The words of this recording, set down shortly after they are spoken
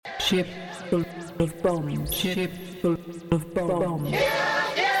Ship full of bombs. Ship full of bombs. Yeah,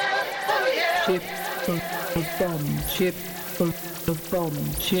 yeah, oh yeah. Ship full of bombs. Ship full of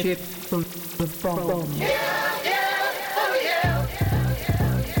bombs. Ship full of bombs. Yeah, yeah, oh yeah.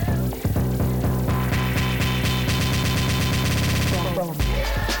 Bombs.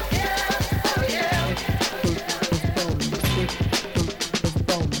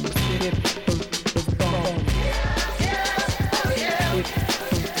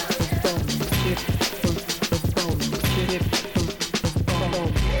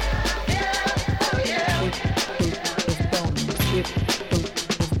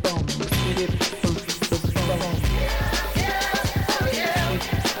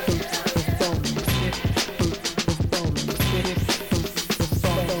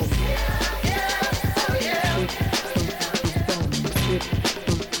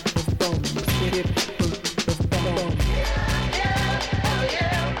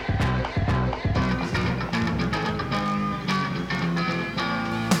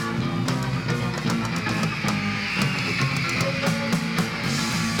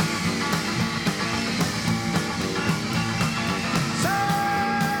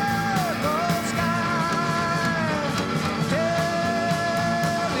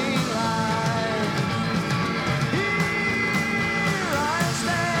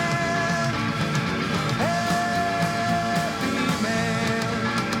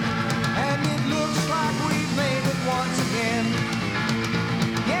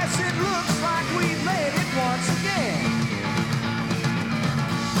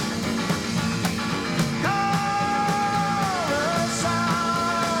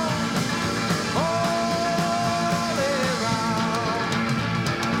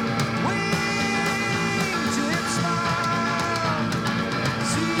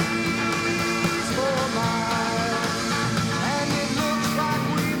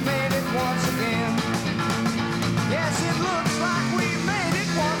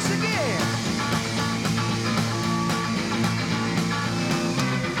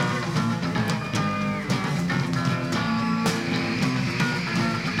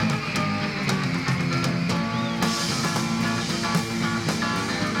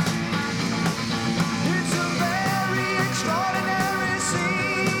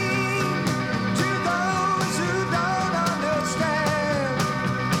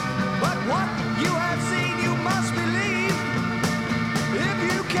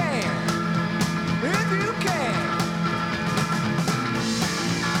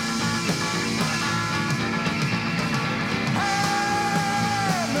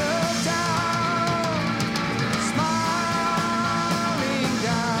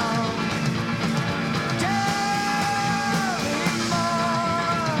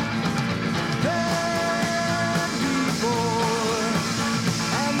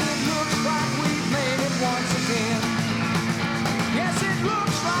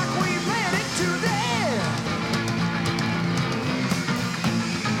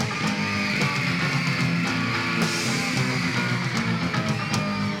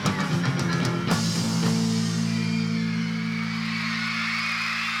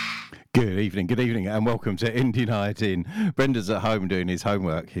 Good evening, and welcome to Indie Night In. Brendan's at home doing his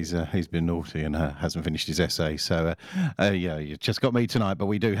homework. He's been naughty and hasn't finished his essay. So, yeah, you just got me tonight, but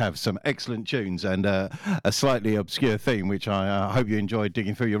we do have some excellent tunes and a slightly obscure theme, which I hope you enjoyed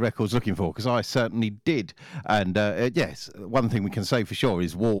digging through your records looking for, because I certainly did. And yes, one thing we can say for sure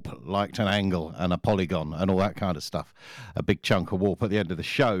is Warp liked an angle and a polygon and all that kind of stuff. A big chunk of Warp at the end of the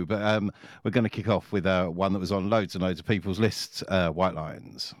show. But we're going to kick off with one that was on loads and loads of people's lists, White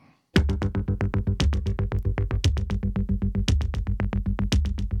Lions.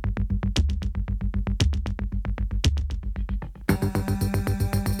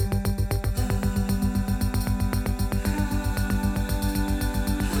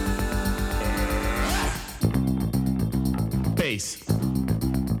 Bass.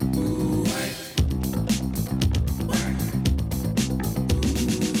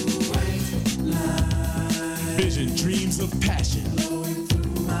 Vision, dreams of passion.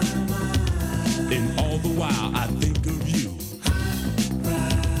 And all the while I think of you.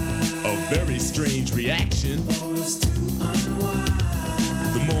 A very strange reaction.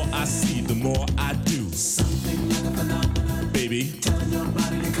 The more I see, the more I do. Something like a phenomenon. Baby. Telling your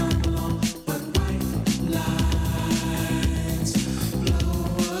body to come along. But white lines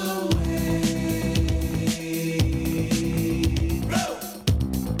blow away. Blow.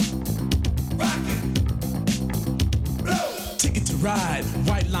 Rock it. Blow. Ticket to ride.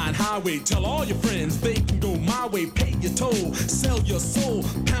 White line highway. Tell all your friends they can go my way. Pay your toll. Sell your soul.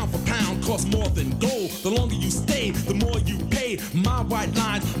 Pound for pound. Cost more than gold. The longer you stay, the more you pay. My white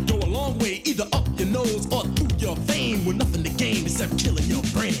lines go along way, either up your nose or through your vein, with nothing to gain except killing your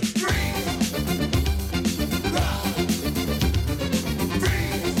brain.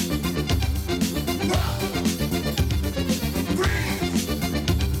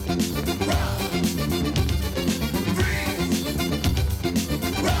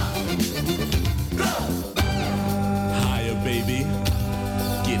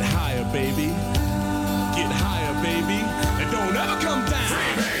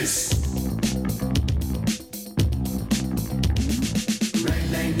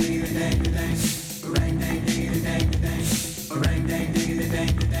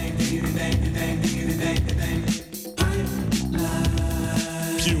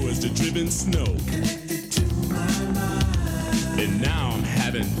 Pure as the driven snow. And now I'm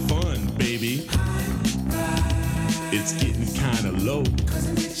having fun, baby. It's getting kinda low.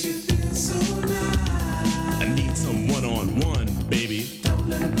 I need some one-on-one, baby. Don't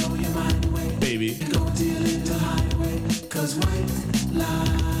let it blow your mind away. Baby. Go deal it the highway. Cause white lines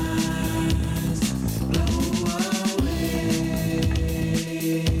blow away.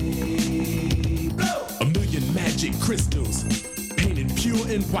 Blow. A million magic crystals painted pure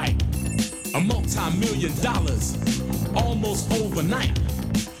and white. A multi-million dollars almost overnight.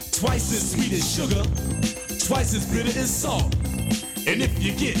 Twice as sweet as sugar, twice as bitter as salt. And if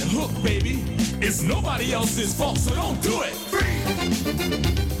you get hooked, baby, it's nobody else's fault, so don't do it. Free.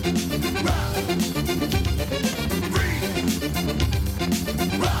 Rock. Free.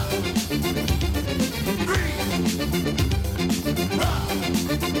 Rock. Free. Rock.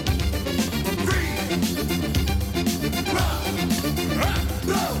 Free. Rock. Rock.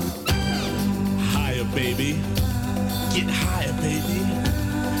 Go. Higher, baby. Get higher, baby.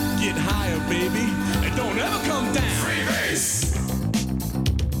 Get higher, baby. And don't ever come down. Free base.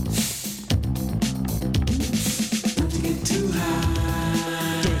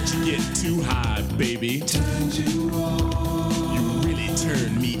 Too high, baby. Turned you on. You really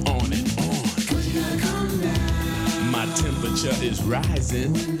turned me on and on. Cause you gotta come down. My temperature is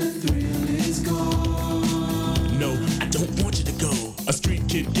rising. When the thrill is gone. No, I don't want you to go. A street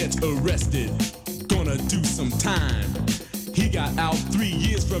kid gets arrested. Gonna do some time. He got out 3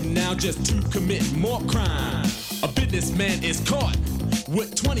 years from now just to commit more crime. A businessman is caught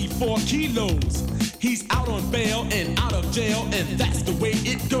with 24 kilos. He's out on bail and out of jail, and that's the way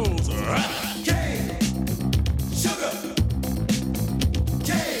it goes. K, sugar,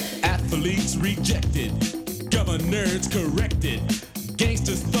 K. Athletes rejected, governors corrected.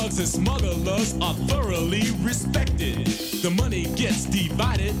 Gangsters, thugs, and smugglers are thoroughly respected. The money gets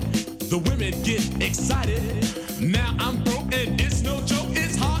divided, the women get excited. Now I'm broke and it's no joke,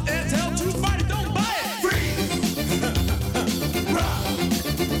 it's hard as hell to fight it, don't buy it. Free! Rock!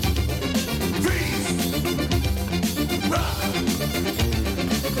 Rock.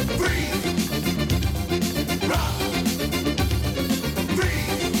 Free. Rock. Free.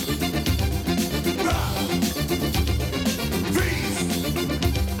 Rock. Free.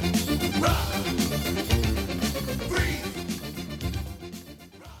 Rock. Free.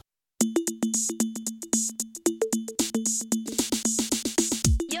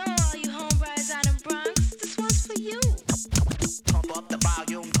 Yo, all you homeboys out in Bronx, this one's for you. Pump up the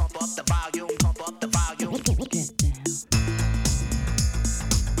volume, pump up the volume, pump up the volume. Get down.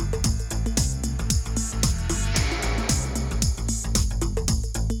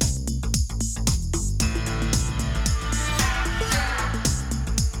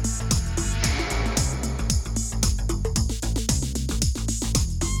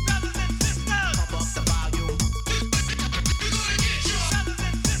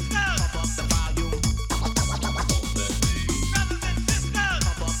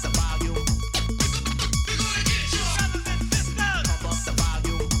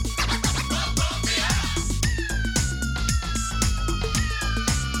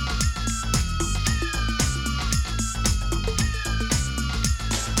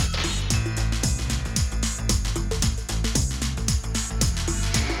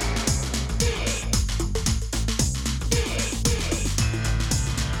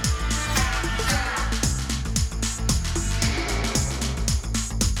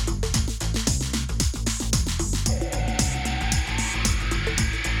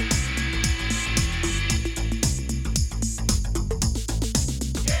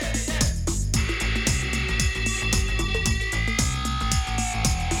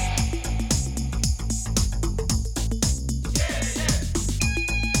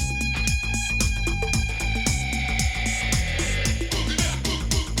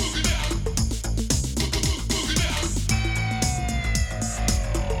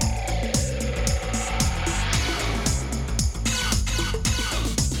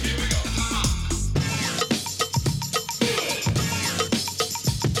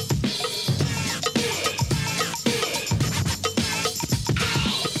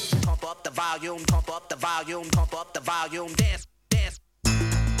 the volume, dance, dance.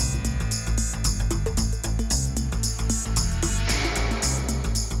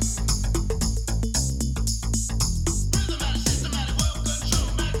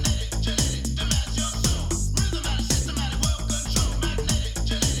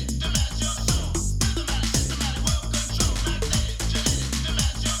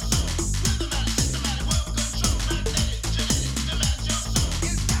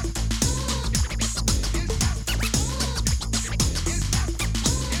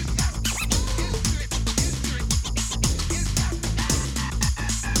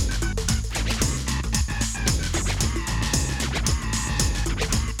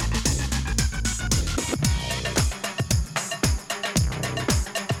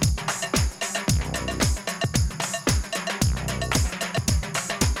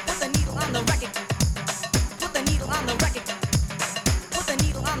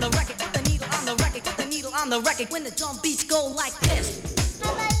 When the drum beats go like this.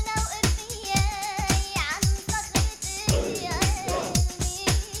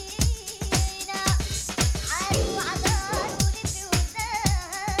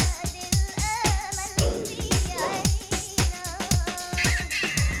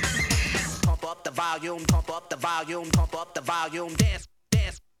 Pump up the volume, pump up the volume, pump up the volume, dance,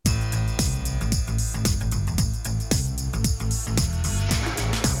 dance.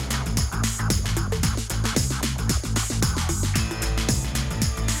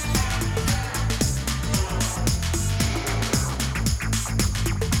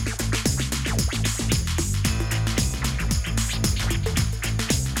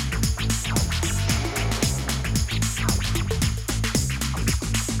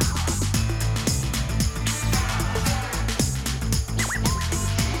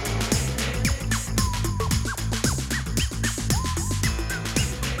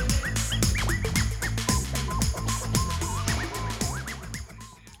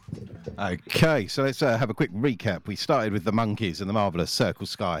 Okay, so let's have a quick recap. We started with the Monkees and the marvellous Circle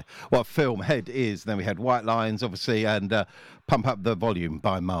Sky. What film Head is. Then we had White Lines, obviously, and Pump Up the Volume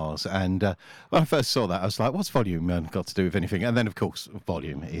by Mars. And when I first saw that, I was like, what's volume got to do with anything? And then, of course,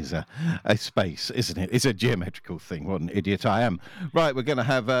 volume is a space, isn't it? It's a geometrical thing. What an idiot I am. Right, we're going to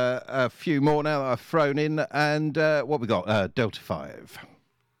have a few more now that I've thrown in. And what we got? Delta 5.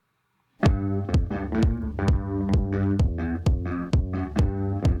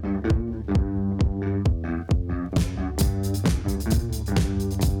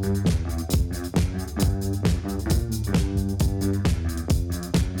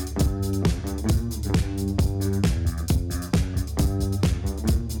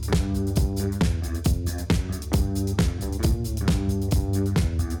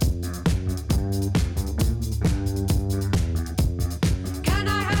 Can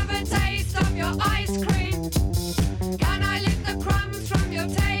I have a taste of your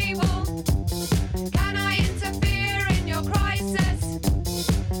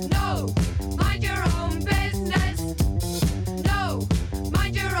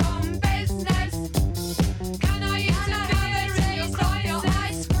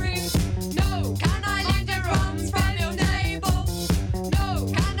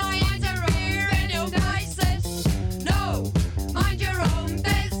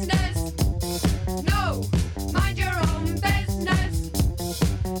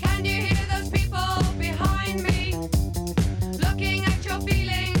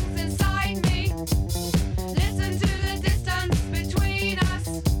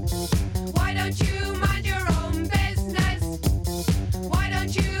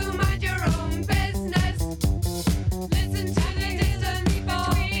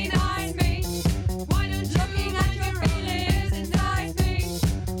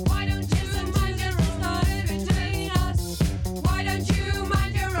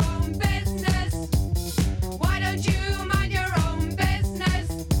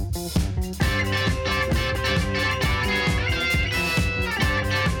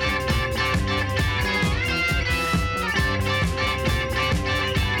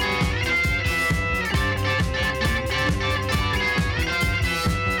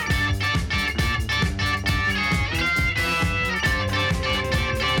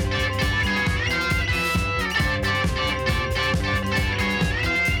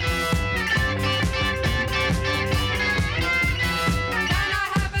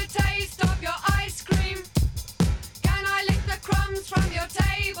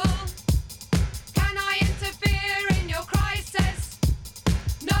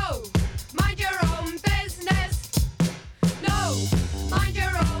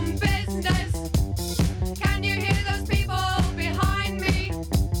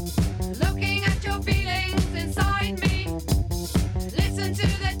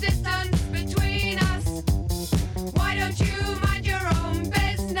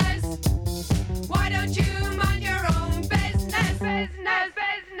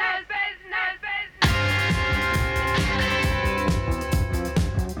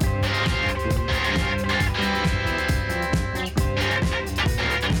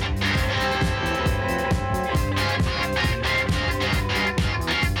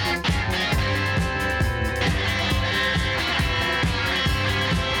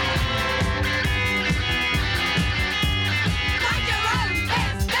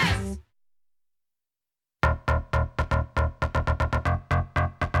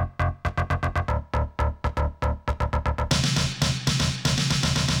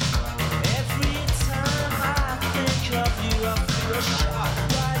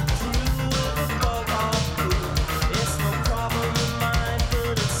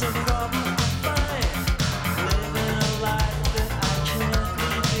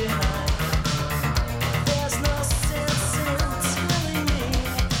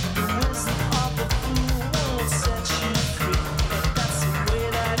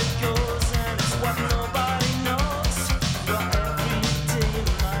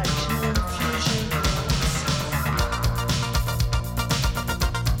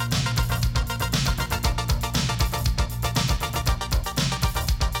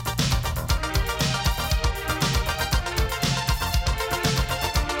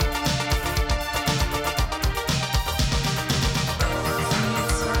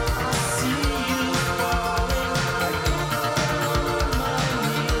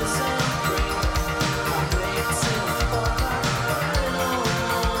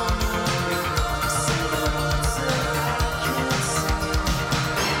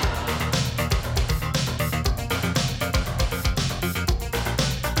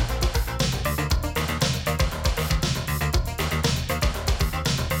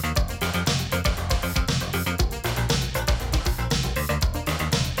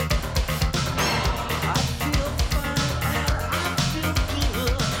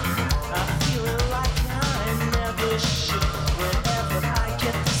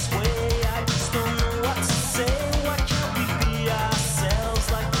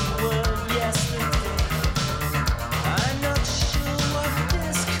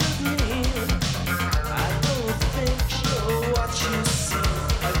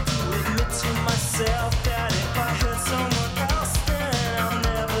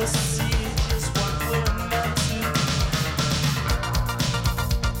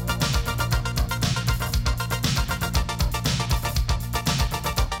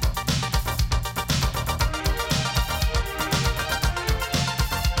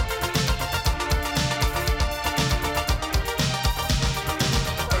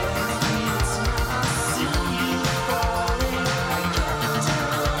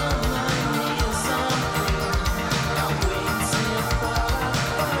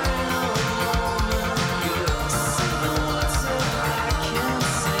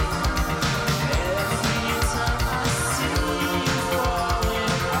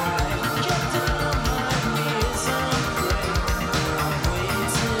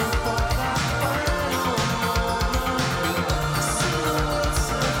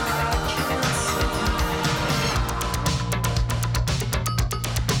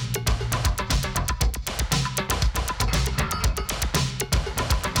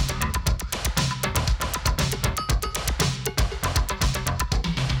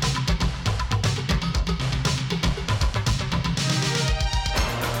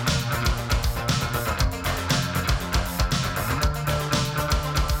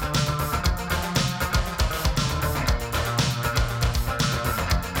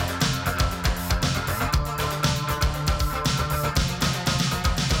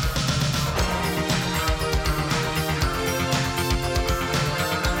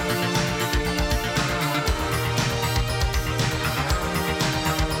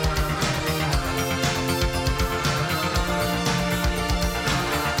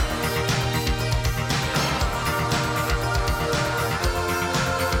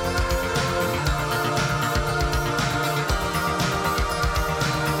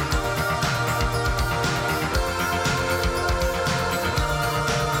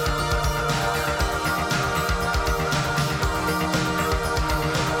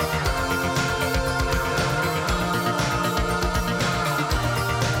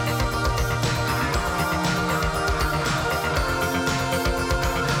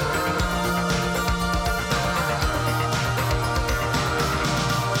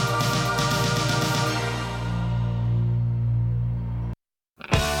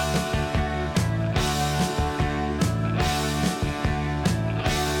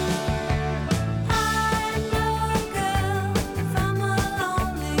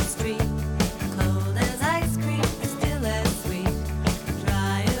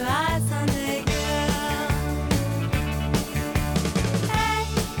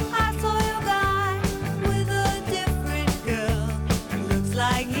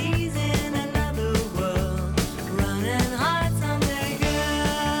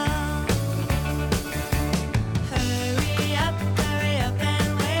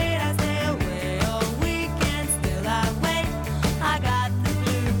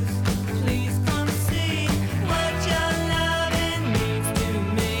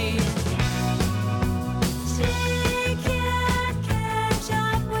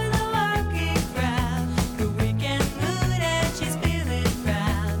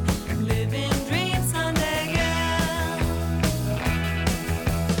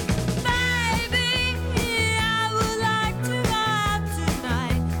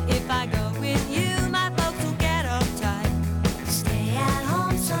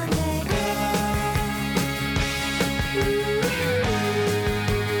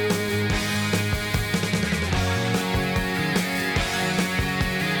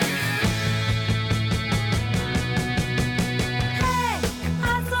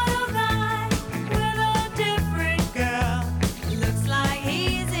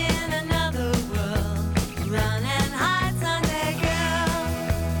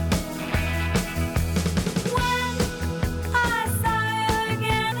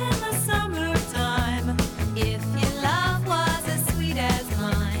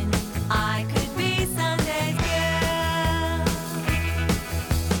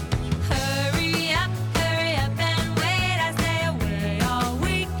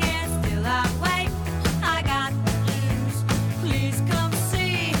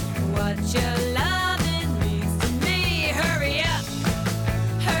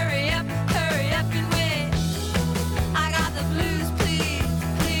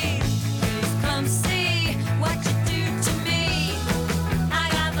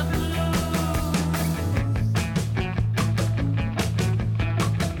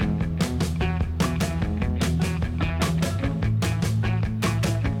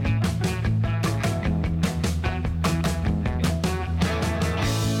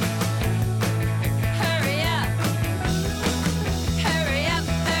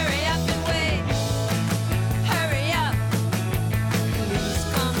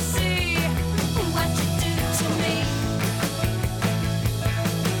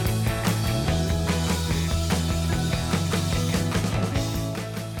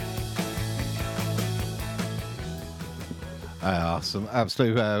Some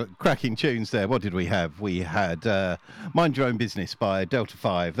absolute cracking tunes there. What did we have? We had Mind Your Own Business by Delta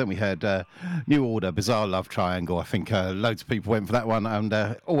 5. Then we had New Order, Bizarre Love Triangle. I think loads of people went for that one, and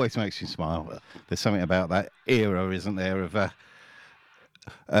always makes you smile. There's something about that era, isn't there, of the...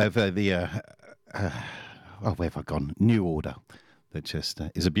 where have I gone? New Order. That just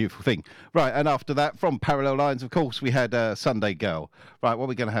is a beautiful thing. Right, and after that, from Parallel Lines, of course, we had Sunday Girl. Right, what are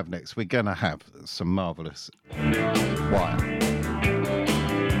we going to have next? We're going to have some marvellous Wire.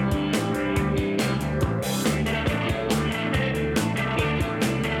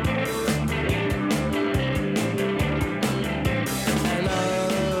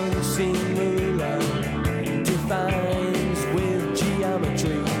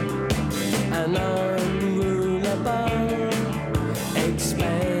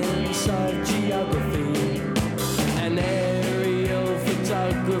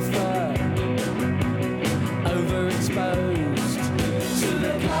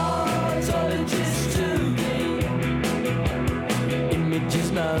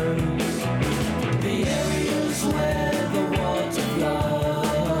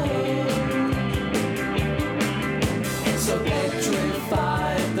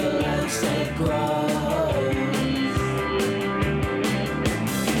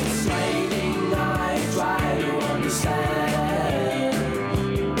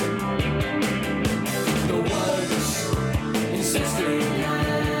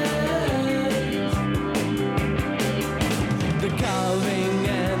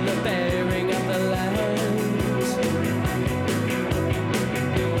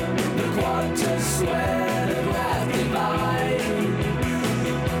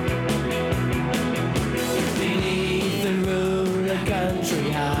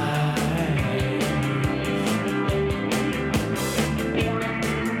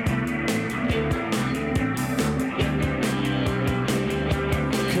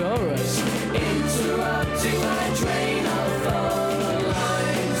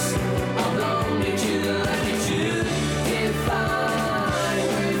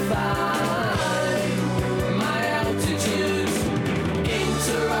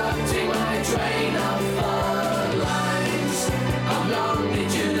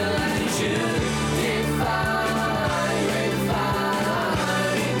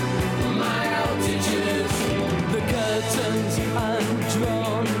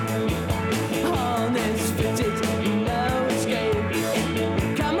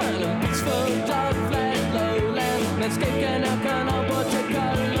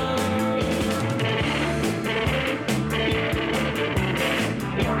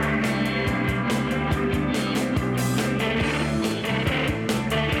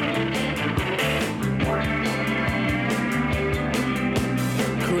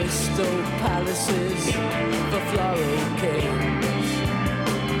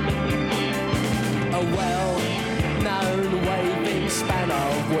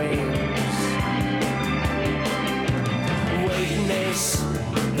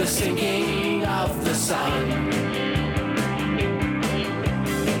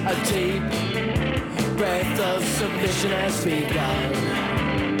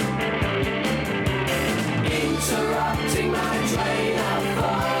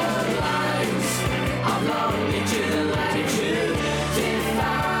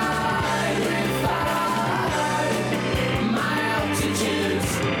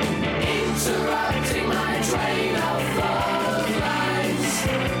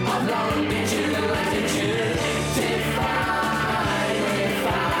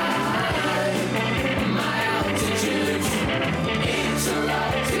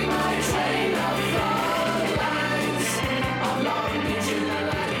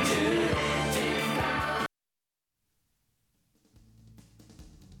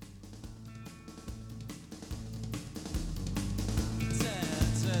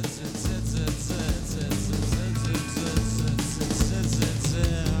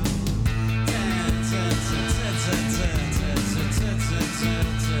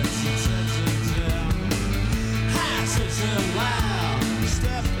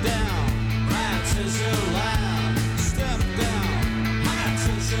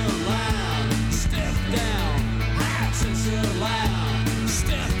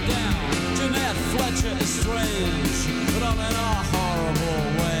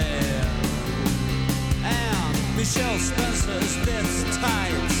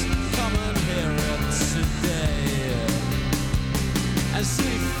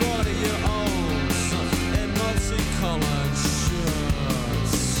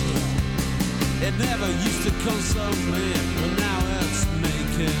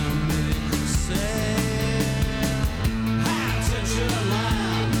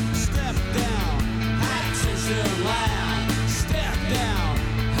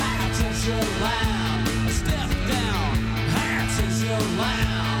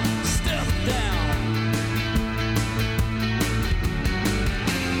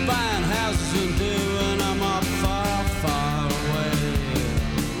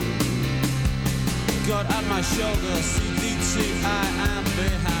 shoulder, CDTI, I'm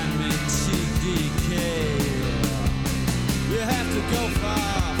behind me, TDK. You have to go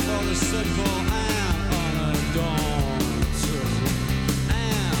far for the simple and unadorned.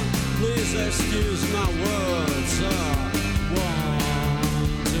 And please excuse my words, wandering.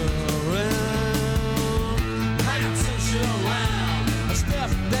 High tension loud,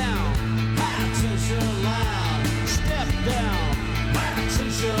 step down. High tension loud, step down. High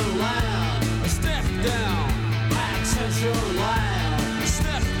tension loud, step down. High tension loud,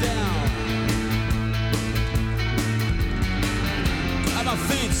 step down. At my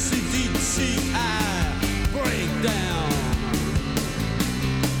feet, CDTI, break down.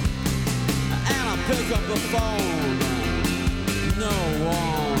 And I pick up the phone, no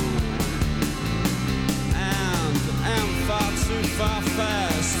one. And I'm far too far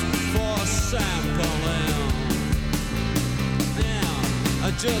fast for sampling. And I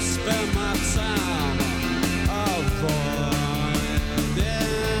just spend my time avoiding.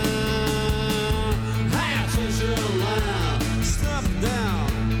 High tension line, step down.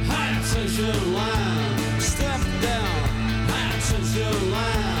 High tension line, step down. High tension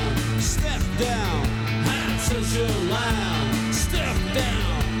line, step down. High tension line, step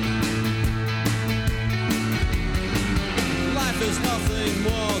down. Life is nothing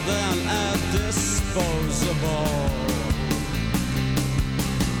more than a disposable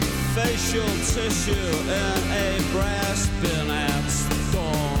facial tissue in a brass bin at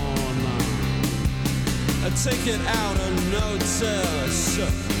dawn. Take it out and notice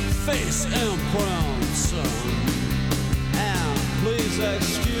face imprints. And please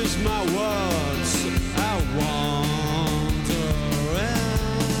excuse my words, I wandering.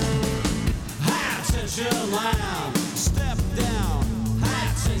 High tension line, step down.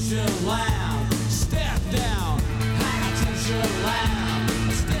 High tension line, step down. High tension line,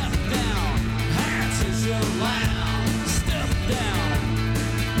 step down. High tension line, step down.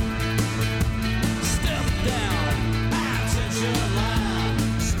 Step down. High tension line,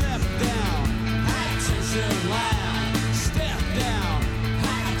 step down. High tension line, step down.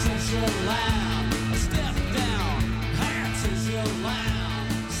 High tension line, step down.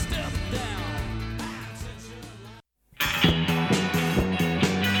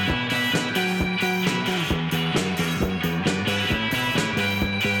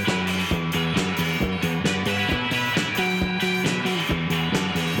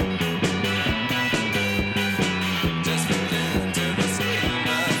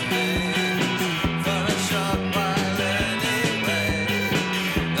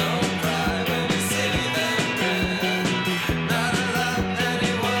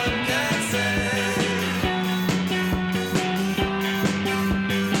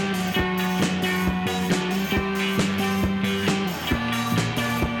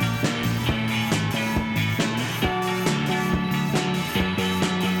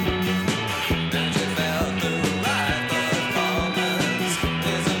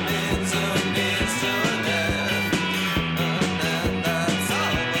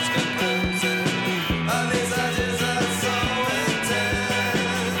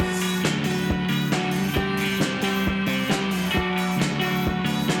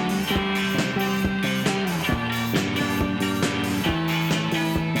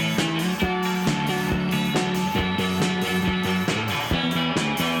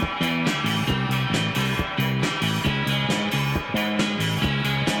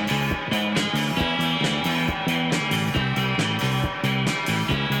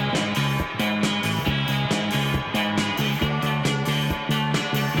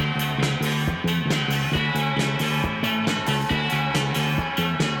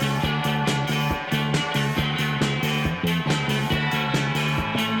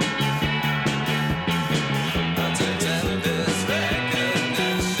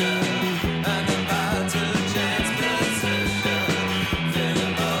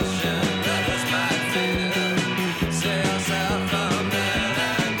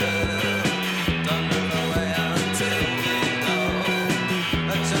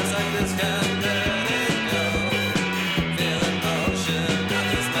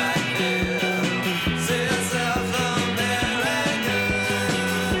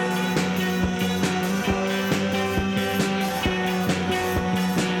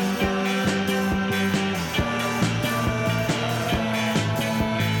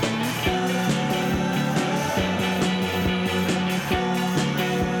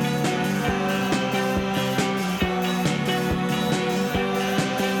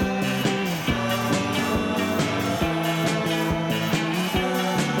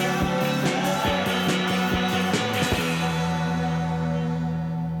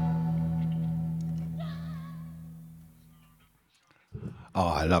 Oh,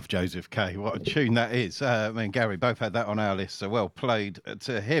 I love Joseph K. What a tune that is. Me and Gary both had that on our list, so well played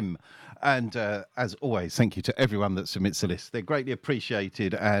to him. And as always, thank you to everyone that submits a list. They're greatly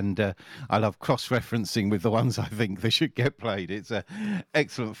appreciated, and I love cross-referencing with the ones I think they should get played. It's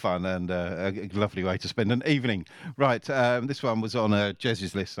excellent fun and a lovely way to spend an evening. Right, this one was on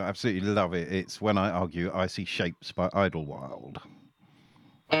Jez's list. I absolutely love it. It's When I Argue, I See Shapes by Idlewild.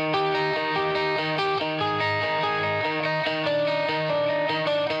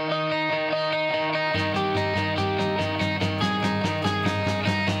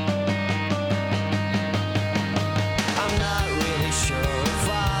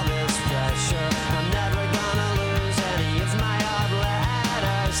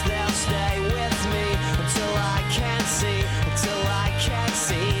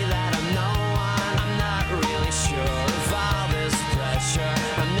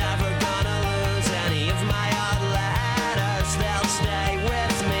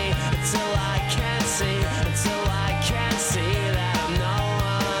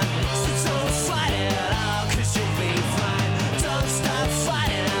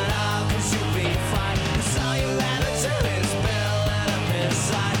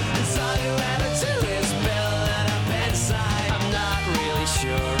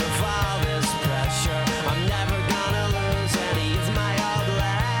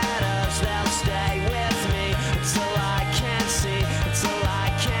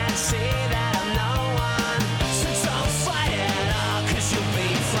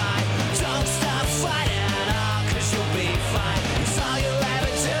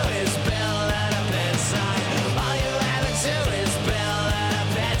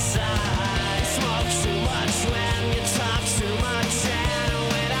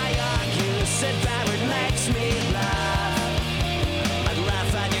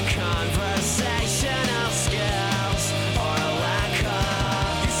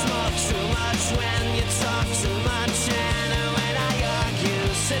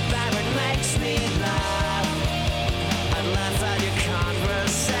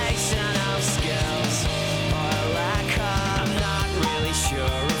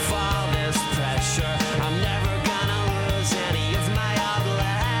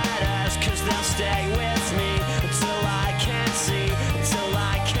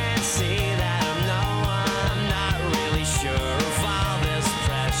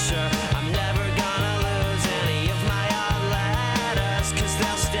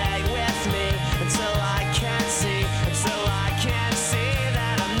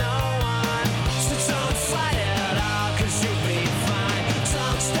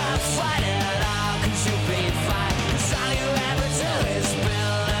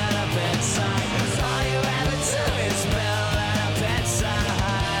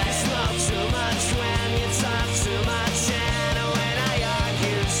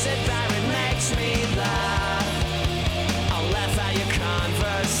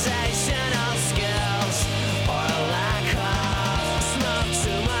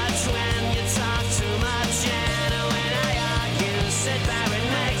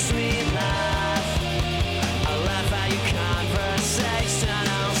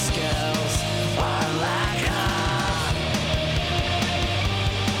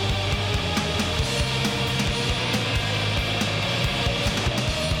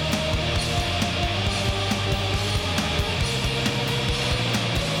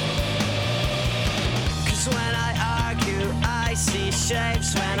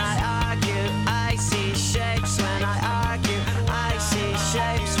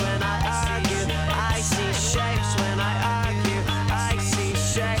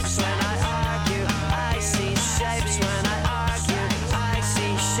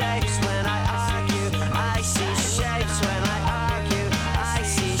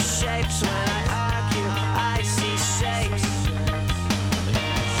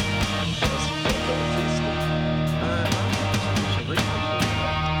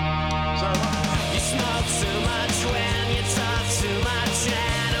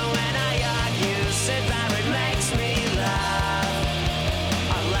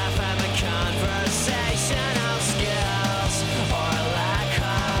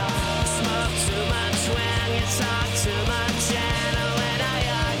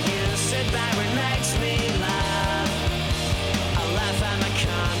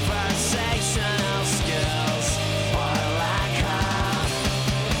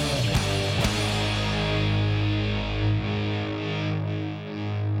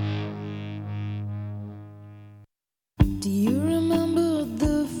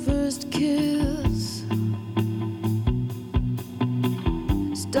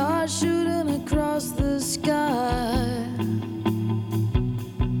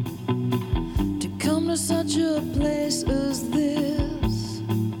 to such a place as this.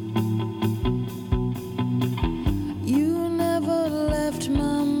 You never left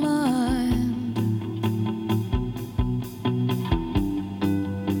my mind.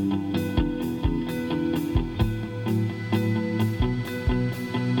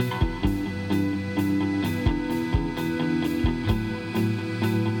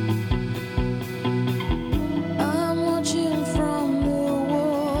 I'm watching from the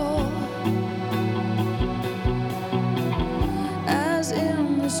wall as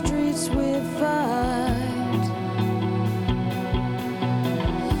in the streets we fight.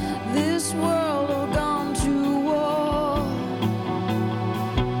 This world all gone to war.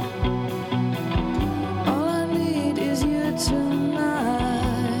 All I need is you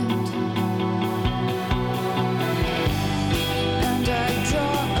tonight. And I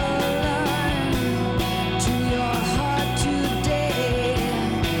draw a line to your heart today,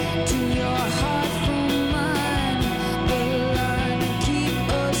 to your heart from mine. The line to keep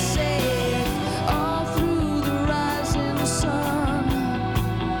us safe all through the rising sun,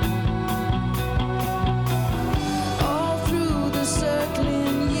 all through the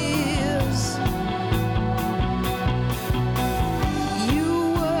circling years. You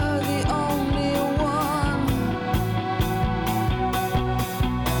were the only one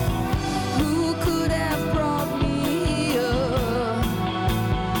who could have brought me here.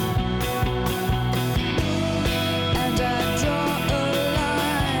 And I draw a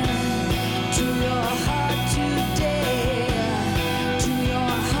line to your heart today, to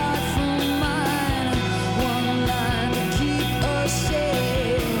your heart from mine. One line to keep us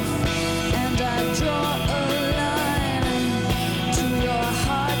safe. And I draw a line to your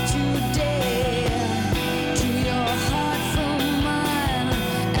heart today, to your heart from mine,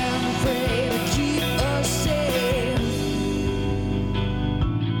 and pray to keep us safe.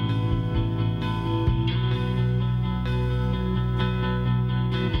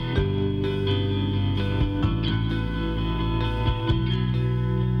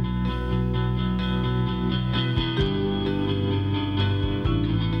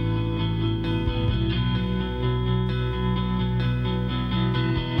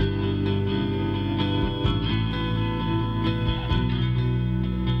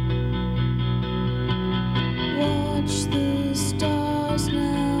 Watch the stars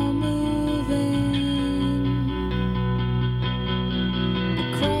now moving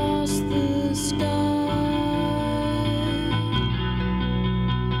across the sky.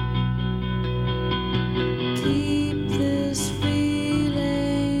 Keep this feeling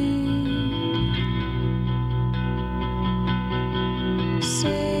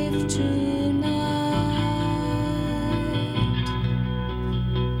safe tonight.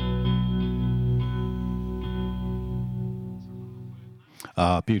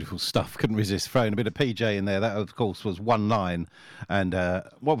 Beautiful stuff. Couldn't resist throwing a bit of PJ in there. That, of course, was one line. And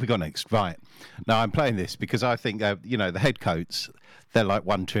what have we got next? Right. Now, I'm playing this because I think, the Headcoats, they're like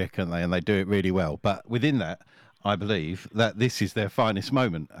one trick, aren't they? And they do it really well. But within that, I believe that this is their finest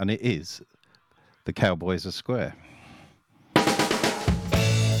moment. And it is the Cowboys are square.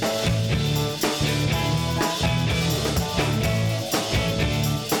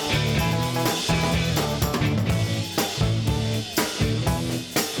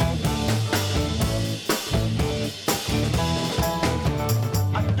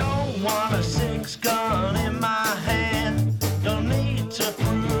 I don't want a 6-gun in my hand. Don't need to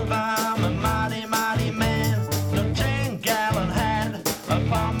prove I'm a mighty, mighty man. No 10-gallon hat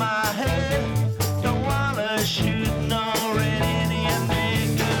upon my head. Don't wanna shoot no red Indian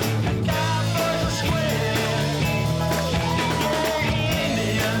nigga. Cowboys are square. Yeah,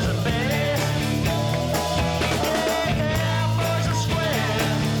 Indians are best. Yeah, cowboys are square.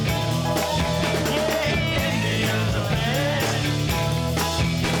 Yeah, Indians are best.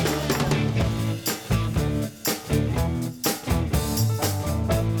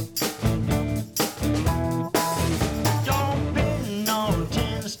 Don't pin no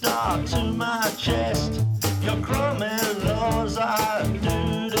tin star to my chest. Your crummy laws I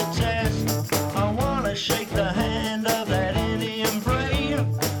do detest. I wanna shake the hand of that Indian brave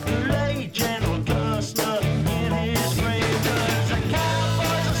who lay General Custer in his grave. 'Cause the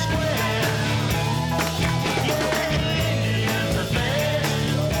Cowboys are square. Yeah, Indians are best.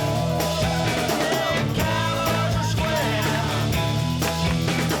 Yeah, Cowboys are square.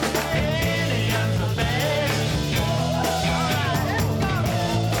 Indians are best.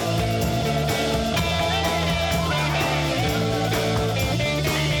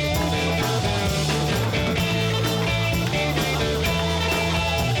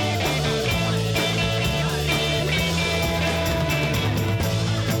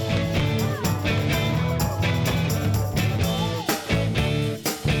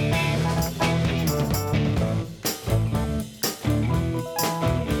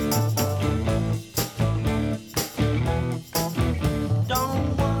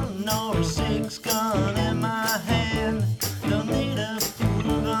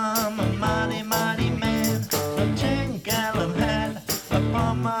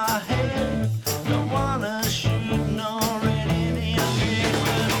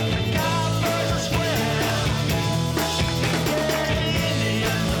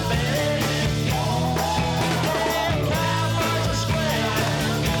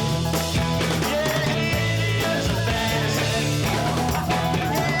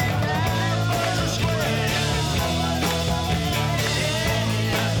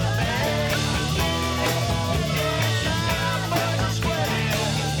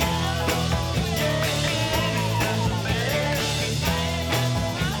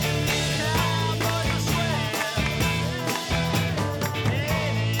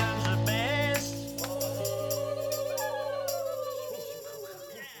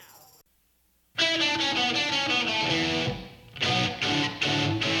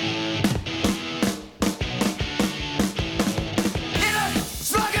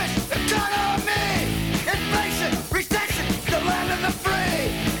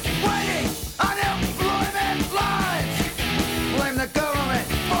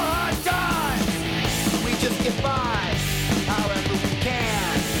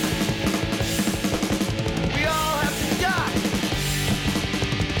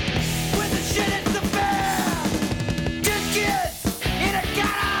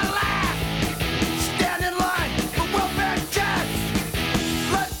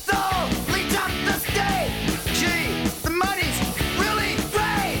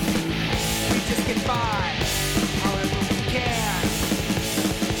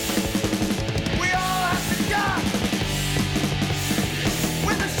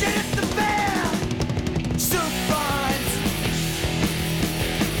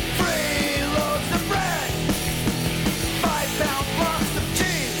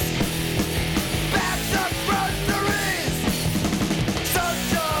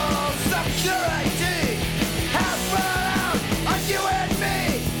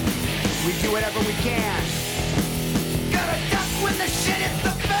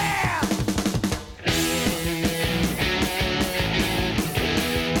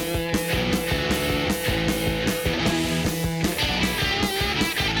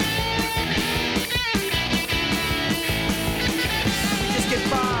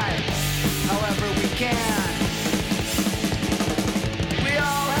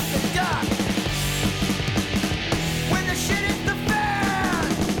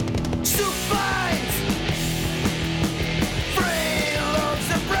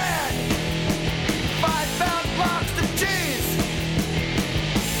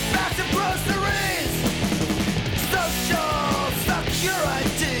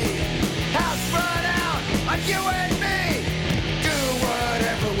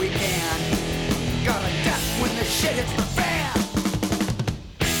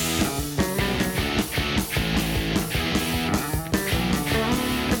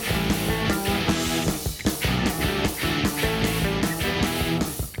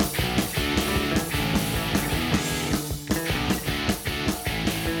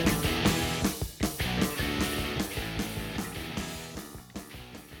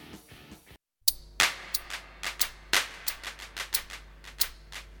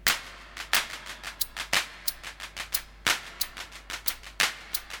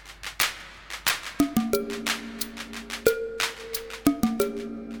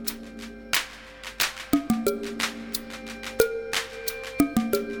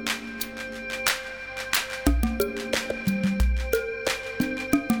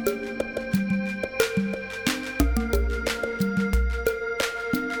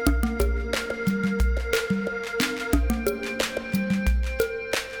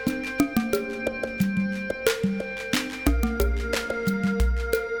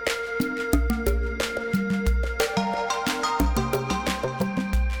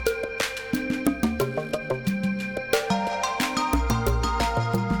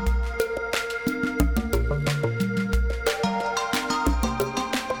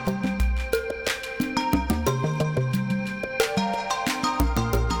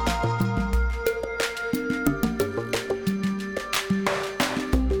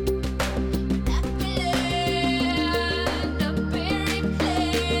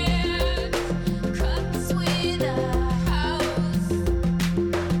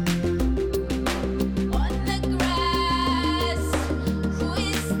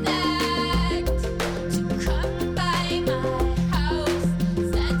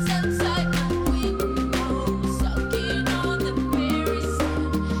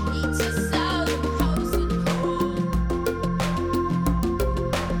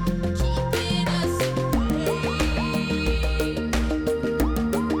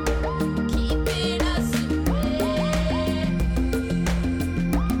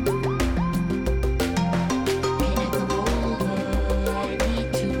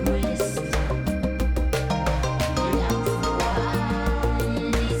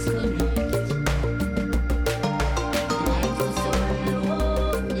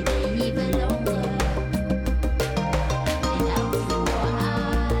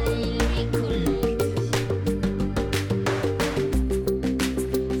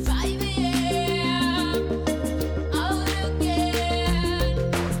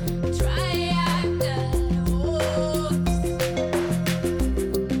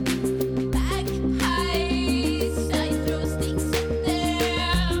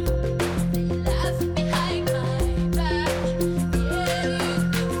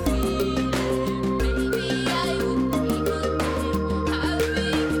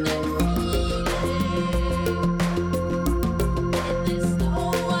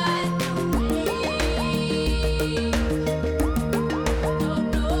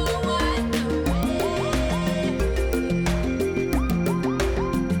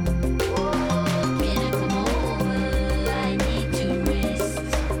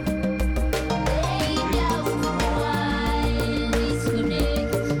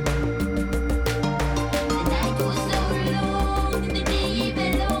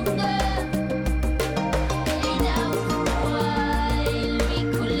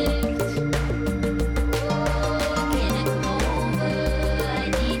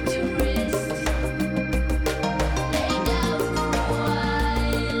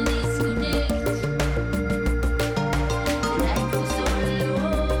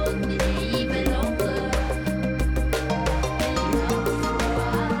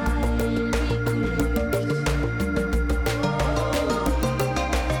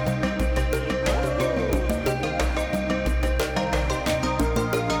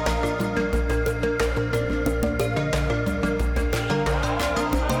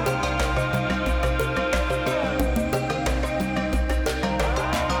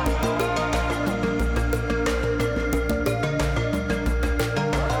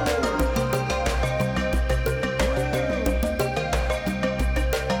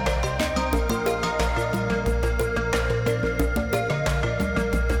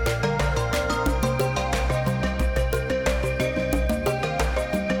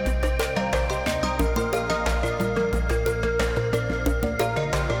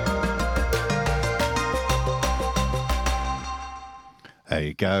 There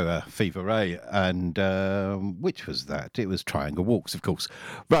you go, Fever Ray. And which was that? It was Triangle Walks, of course.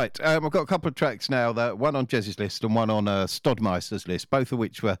 Right, I've got a couple of tracks now, one on Jez's list and one on Stodmeister's list, both of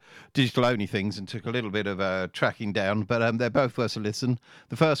which were digital-only things and took a little bit of tracking down, but they're both worth a listen.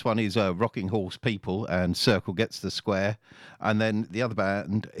 The first one is Rocking Horse People and Circle Gets the Square. And then the other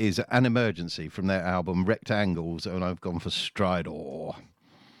band is An Emergency from their album Rectangles, and I've gone for Stridor.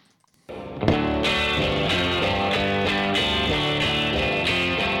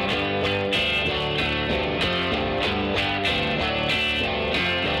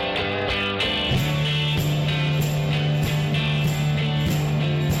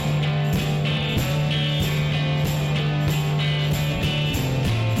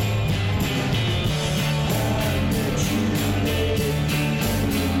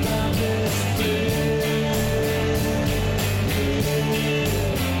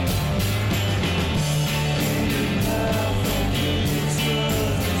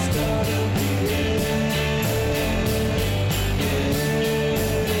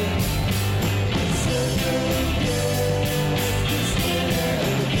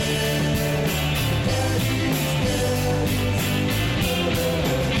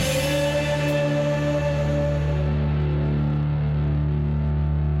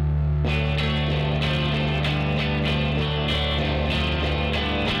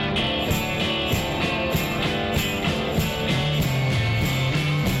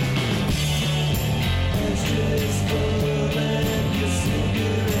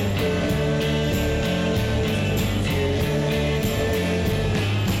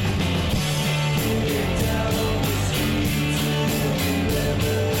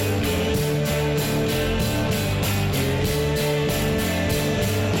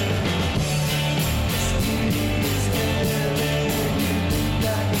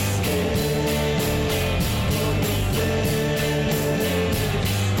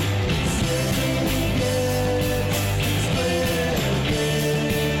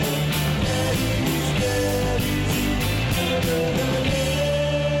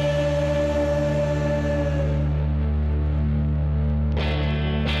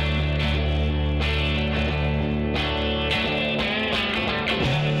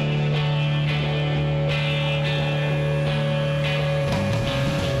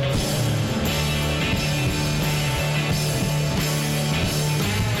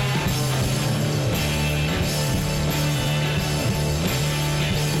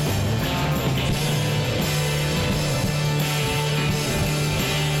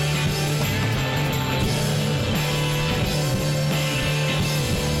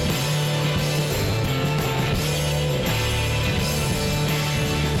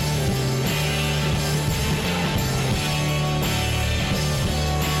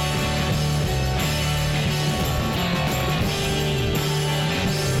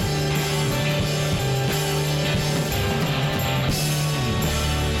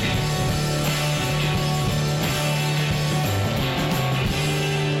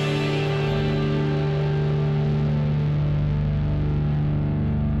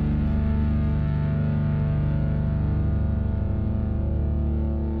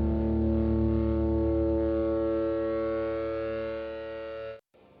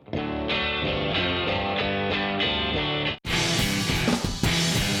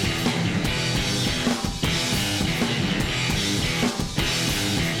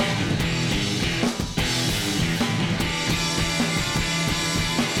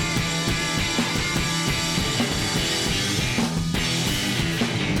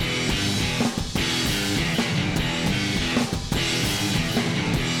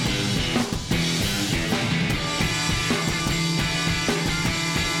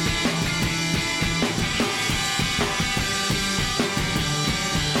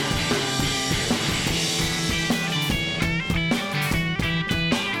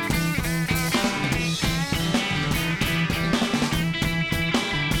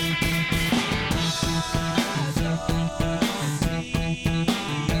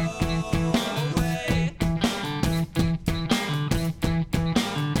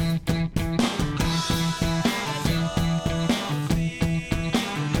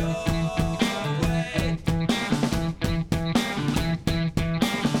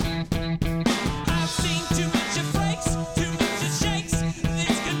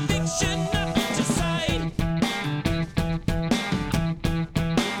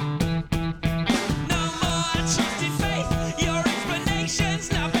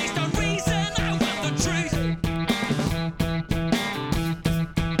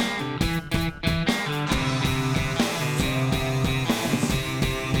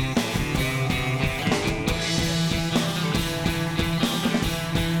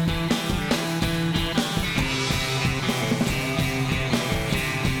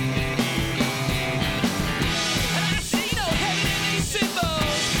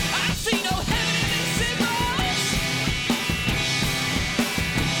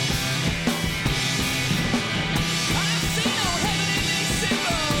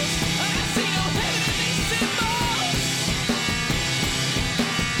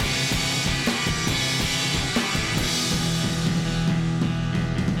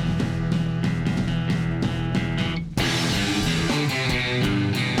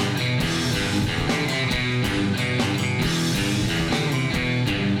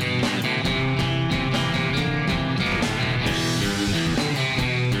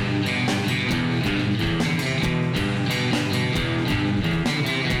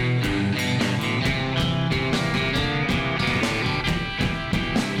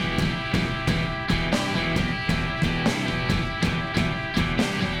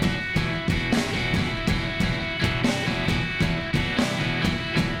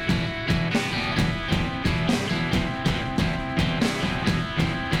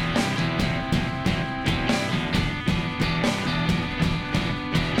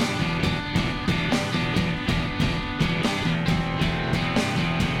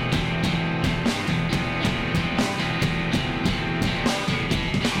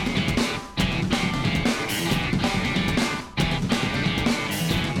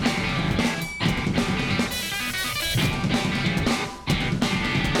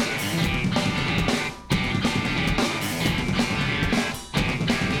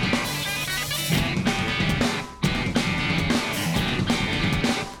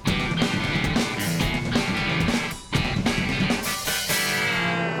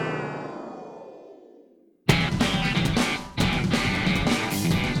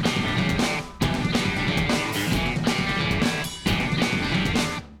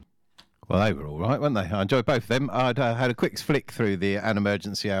 Well, they were all right, weren't they? I enjoyed both of them. I'd had a quick flick through the An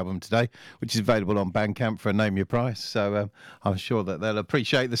Emergency album today, which is available on Bandcamp for a name your price. So I'm sure that they'll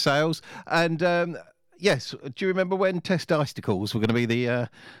appreciate the sales. And yes, do you remember when Test Icicles were going to be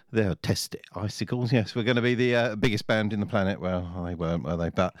the Test Icicles? Yes, we're going to be the biggest band in the planet. Well, they weren't, were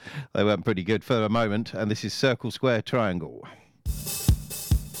they? But they weren't pretty good for a moment. And this is Circle, Square, Triangle.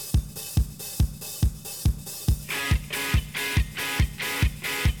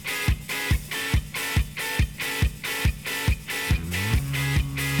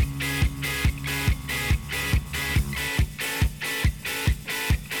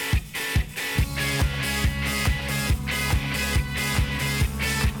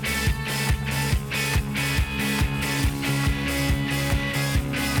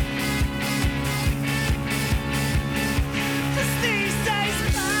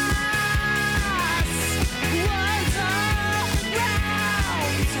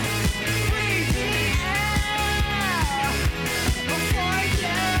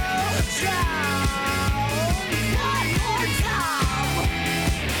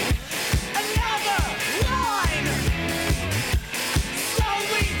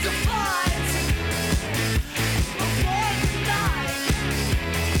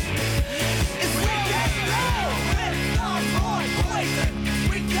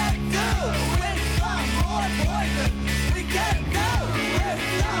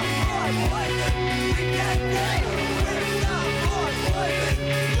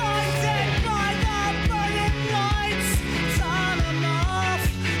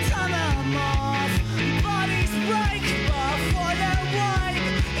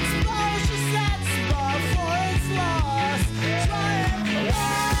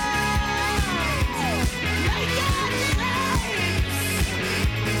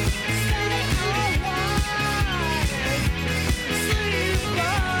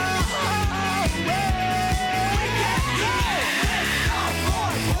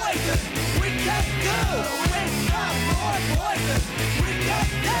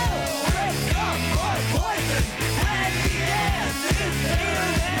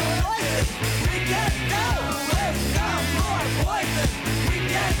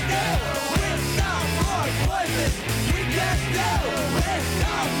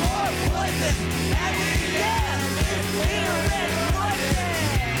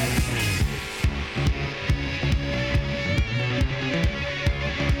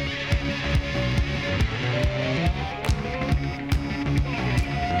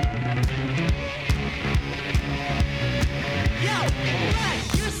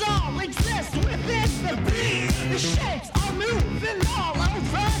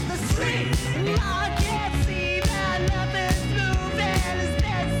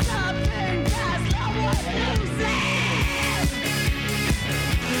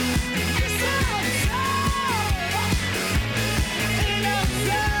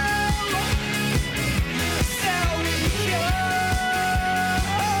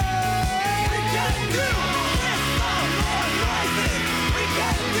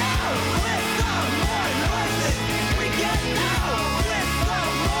 We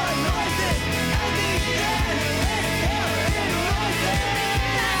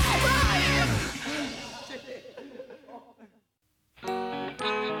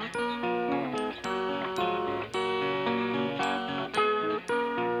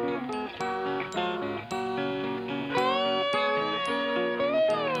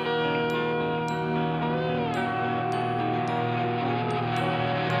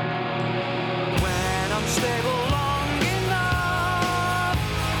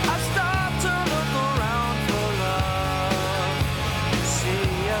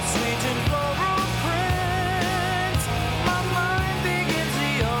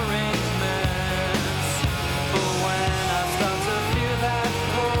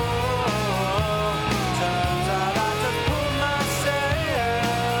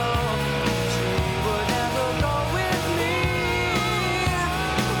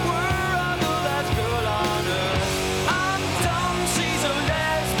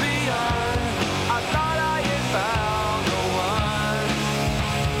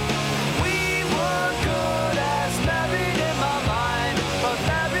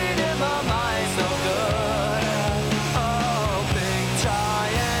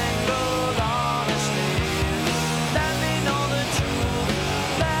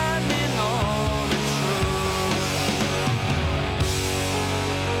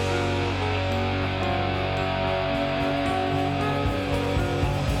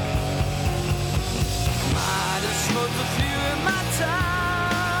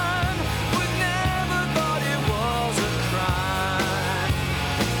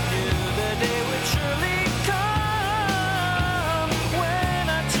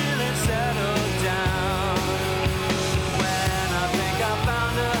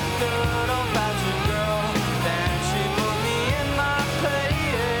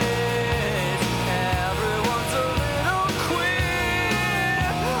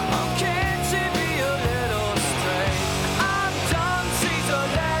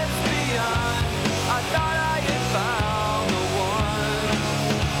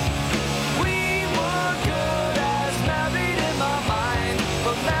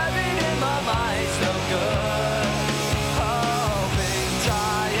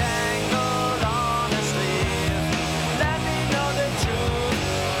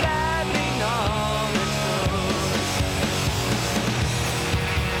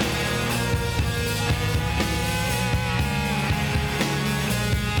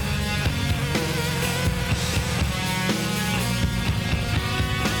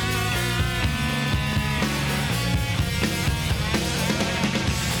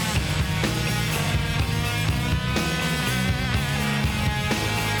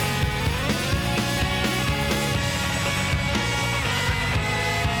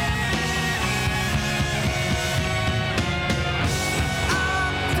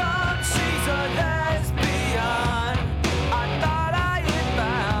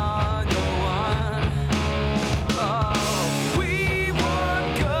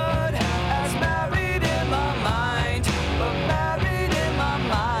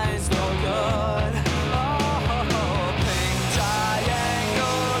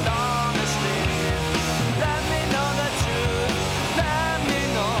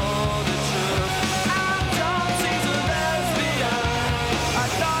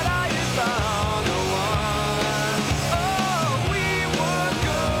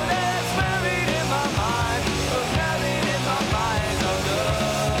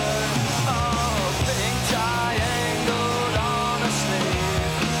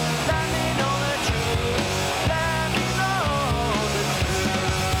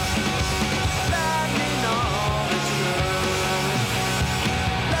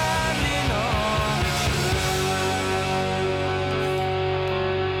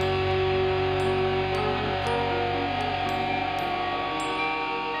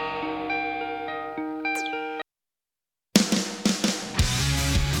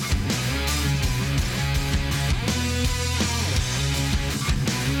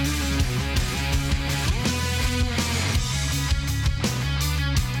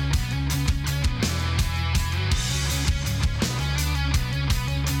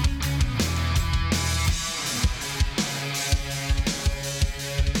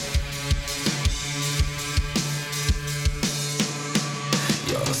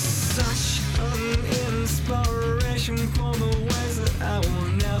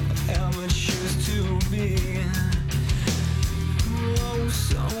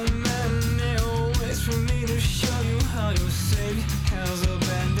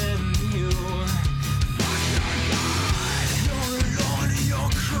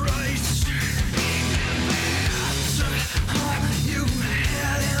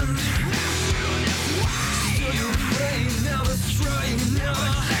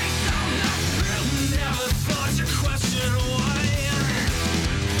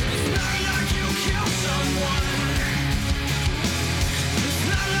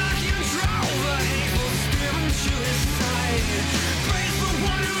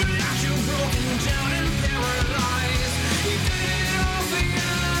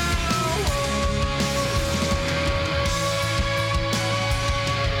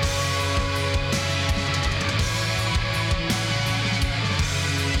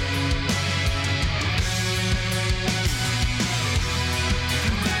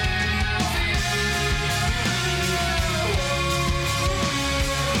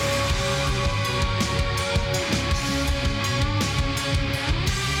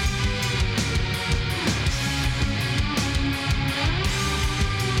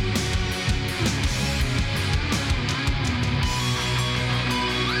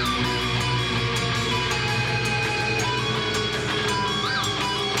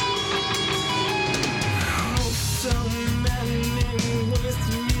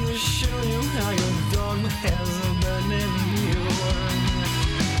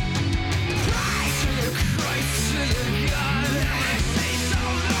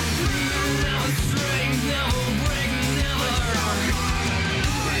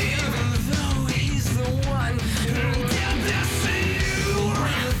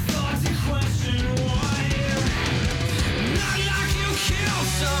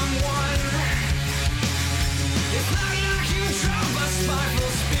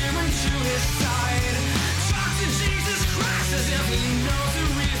this side. Trust in Jesus Christ as if he knows the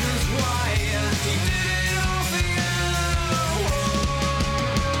reasons why. He did it all for you.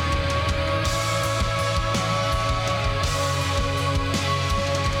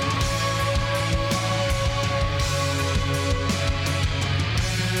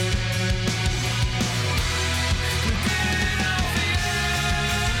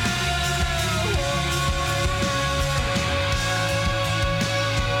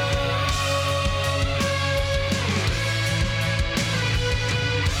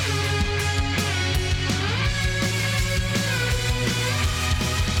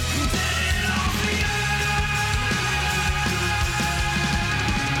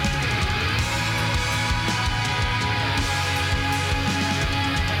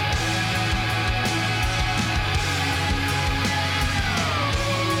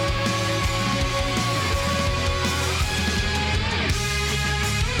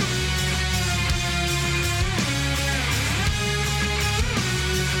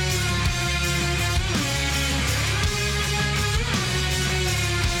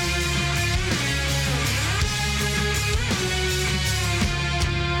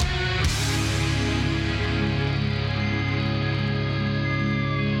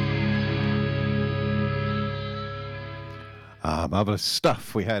 Marvellous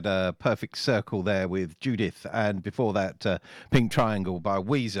stuff. We had a Perfect Circle there with Judith, and before that, Pink Triangle by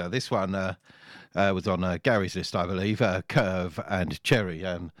Weezer. This one was on Gary's list, I believe, Curve and Cherry.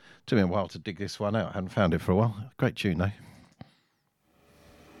 And took me a while to dig this one out. I hadn't found it for a while. Great tune, though.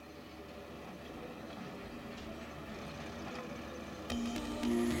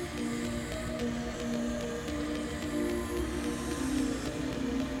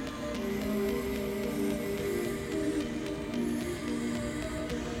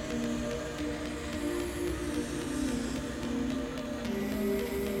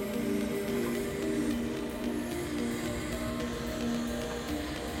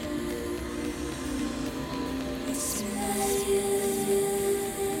 It's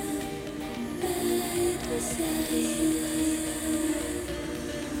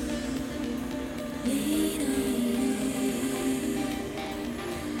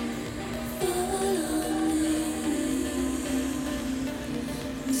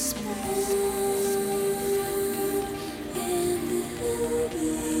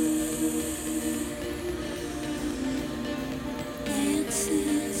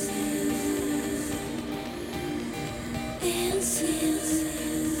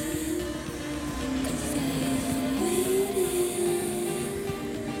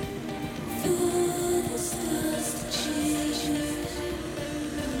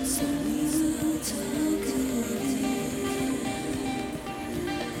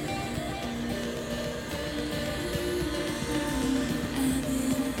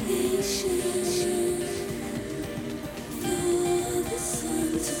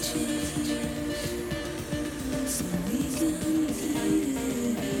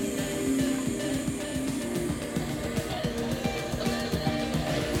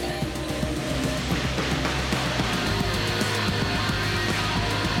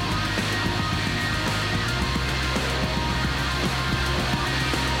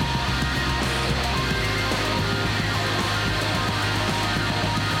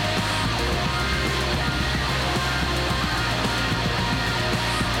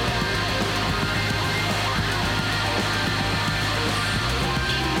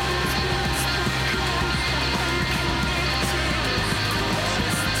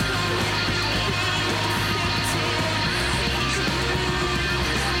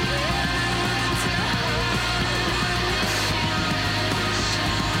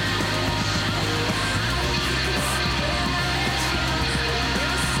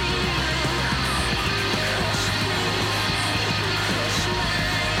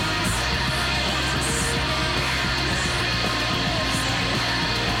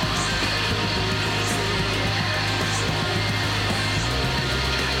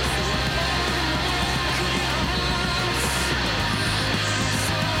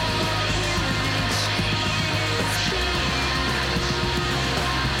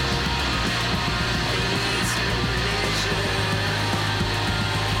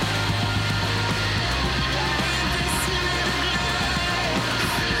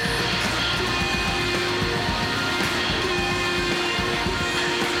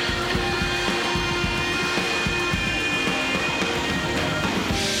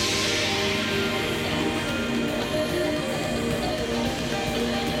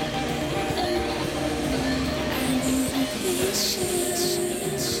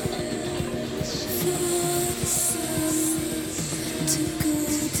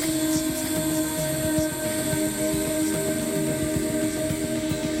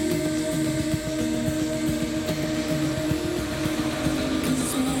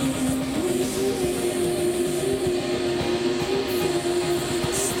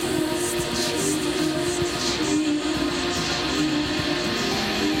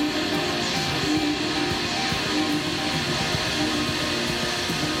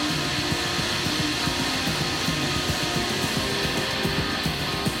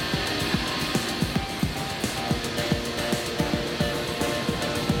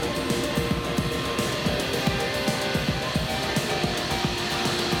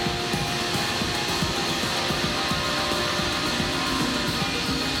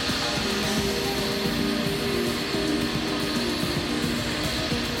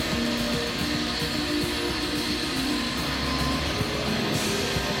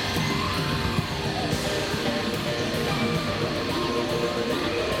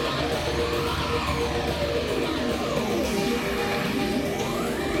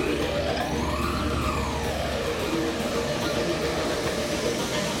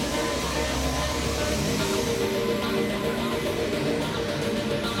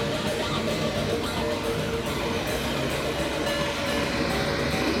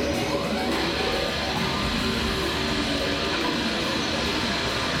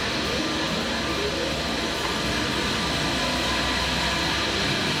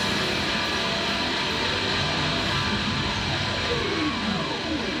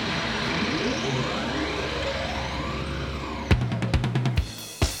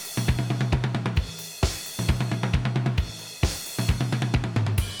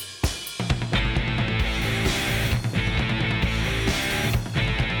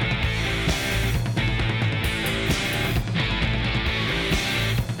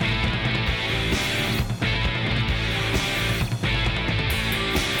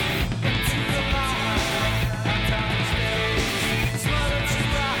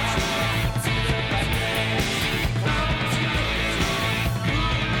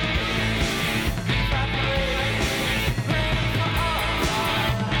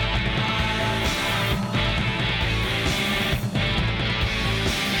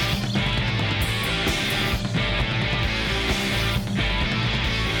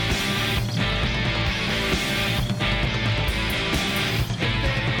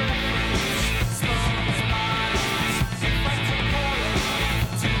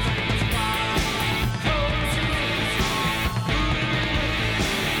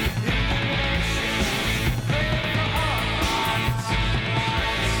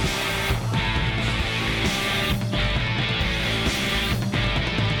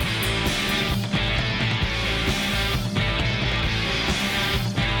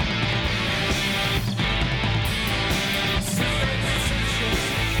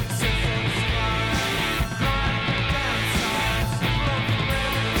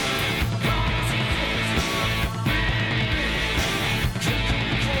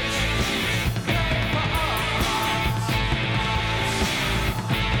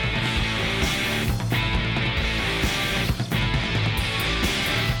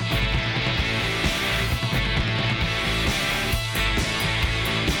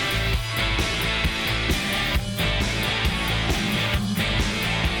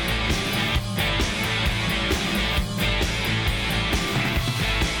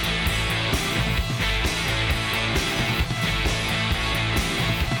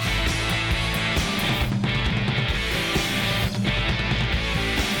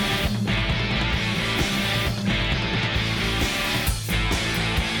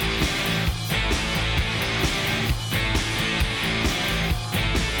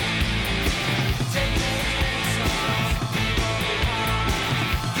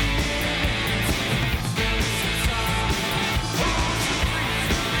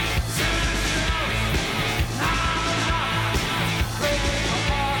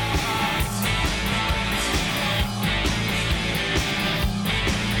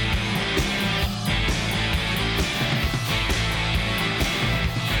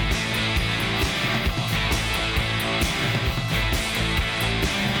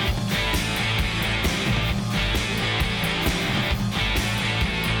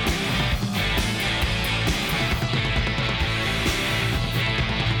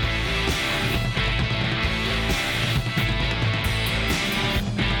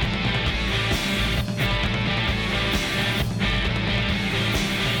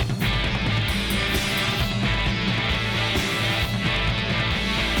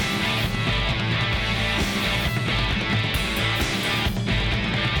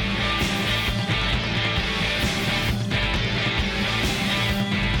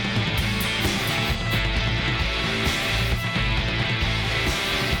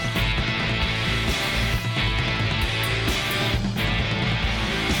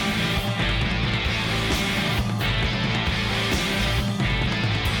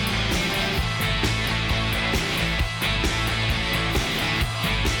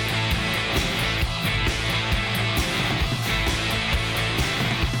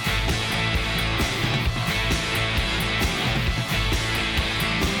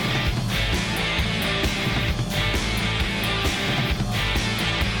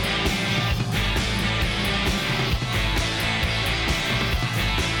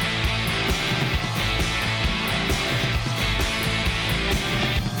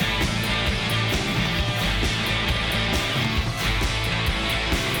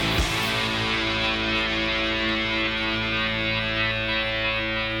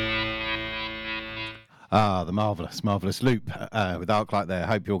The marvellous Loop with Arc-Lite there.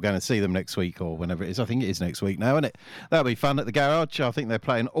 Hope you're going to see them next week or whenever it is. I think it is next week now, isn't it? That'll be fun at the garage. I think they're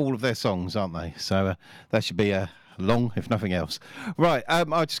playing all of their songs, aren't they? So that should be long, if nothing else. Right, I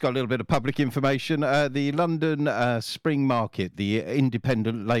just got a little bit of public information. The London Spring Market, the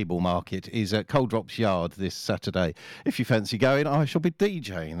independent label market, is at Cold Drops Yard this Saturday. If you fancy going, I shall be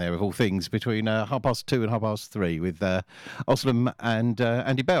DJing there, of all things, between 2:30 and 3:30 with Oslam and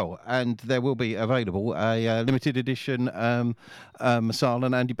Andy Bell. And there will be available a limited edition Masala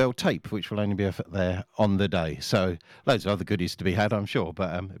and Andy Bell tape, which will only be there on the day. So loads of other goodies to be had, I'm sure,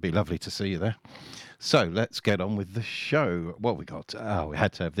 but it'd be lovely to see you there. So let's get on with the show. What we got? Oh, we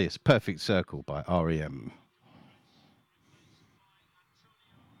had to have this. Perfect Circle by R.E.M.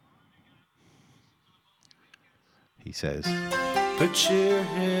 He says, put your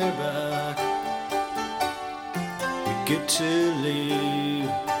hair back. We get to leave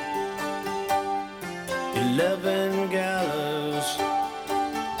 11 gallows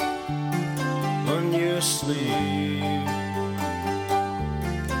on your sleeve.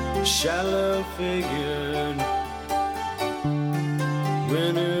 Shallow figured,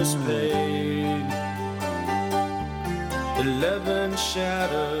 winners paid. 11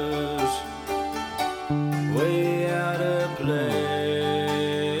 shadows, way out of place.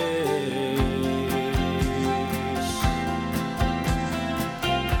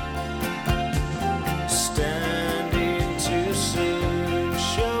 Standing too soon,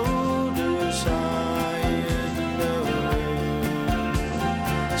 shoulders high in the wind.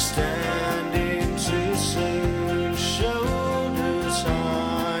 Standing too soon, shoulders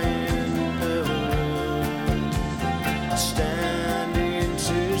high in the wind. Standing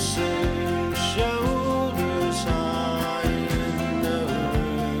too soon, shoulders high in the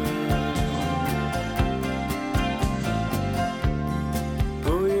wind.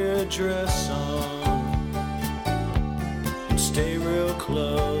 Pull your dress on and stay real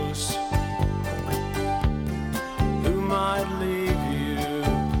close. Who might leave you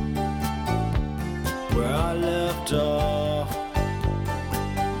where I left off?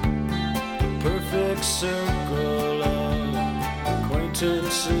 A perfect circle of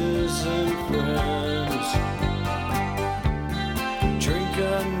acquaintances and friends. Drink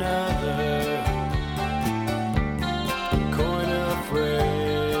another coin of phrase.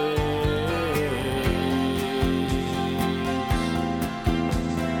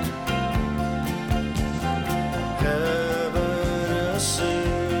 Heaven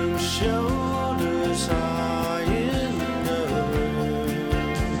assumes shoulders high in the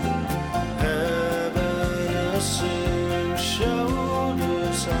wind. Heaven assumes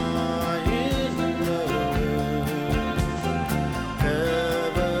shoulders high in the wind.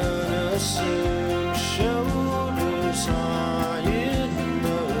 Heaven assumes shoulders high in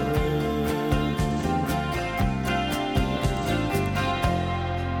the wind.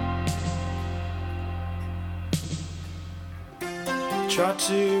 Try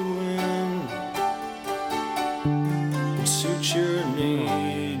to win and suit your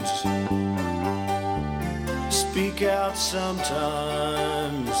needs. Speak out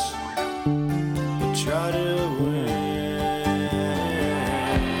sometimes, but try to win.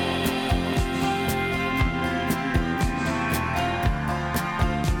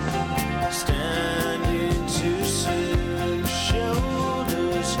 Standing too soon,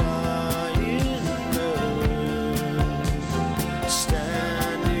 shoulders high in the wind.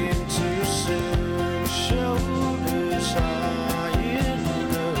 Standing too soon, shoulders high in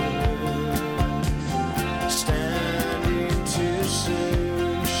the wind. Standing too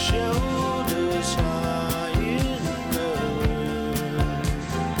soon, shoulders high in the wind.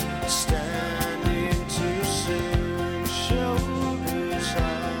 Standing too soon, shoulders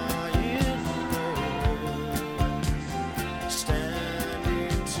high in the wind.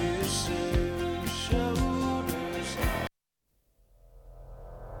 Standing too soon, shoulders high.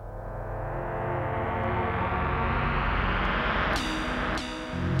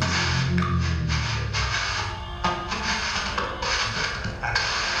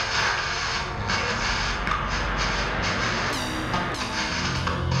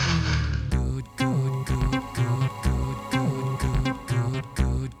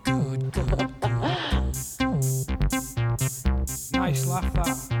 Nice laugh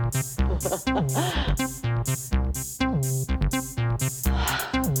that.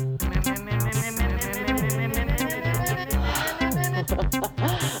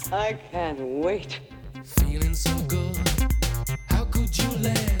 I can't wait. Feeling so good. How could you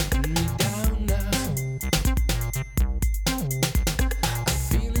let me down now? I'm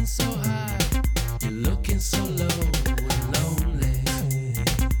feeling so high. You're looking so low and lonely.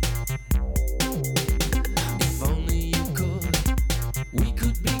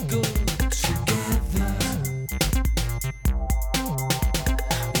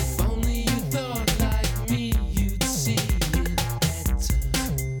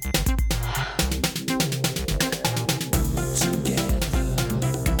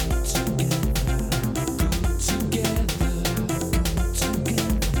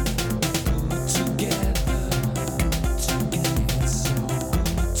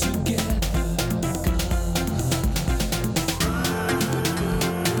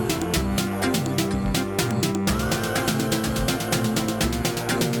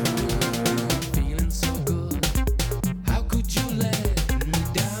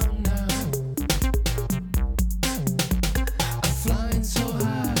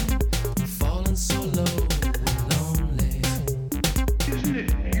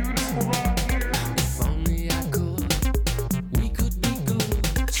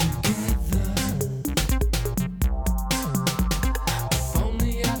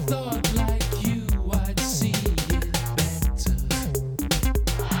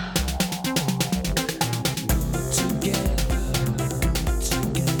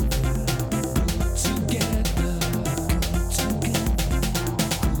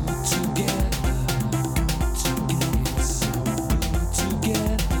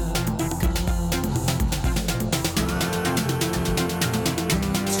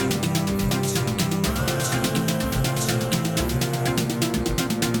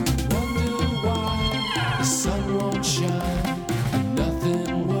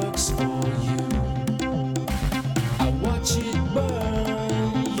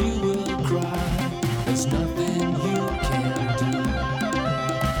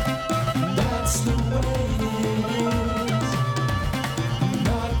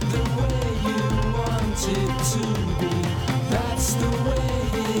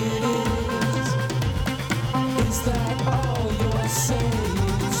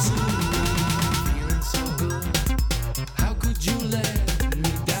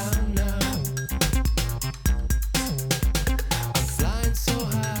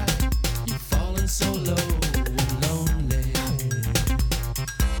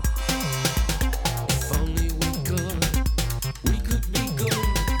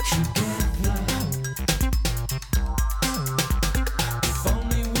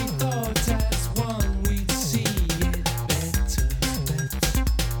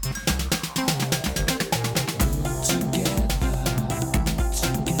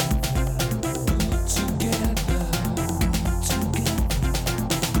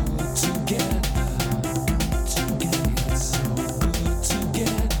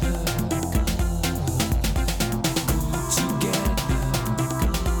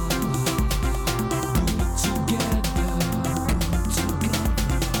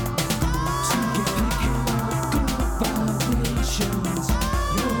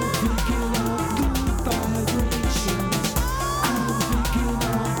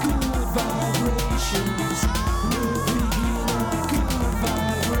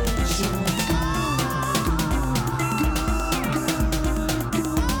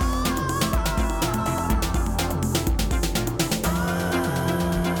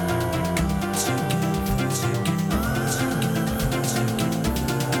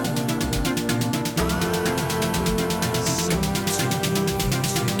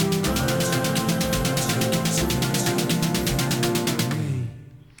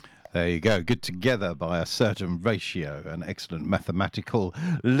 There you go. Good together by a certain ratio. An excellent mathematical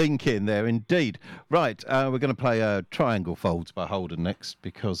link in there indeed. Right, we're going to play Triangle Folds by Holden next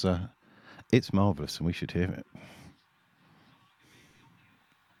because it's marvellous and we should hear it.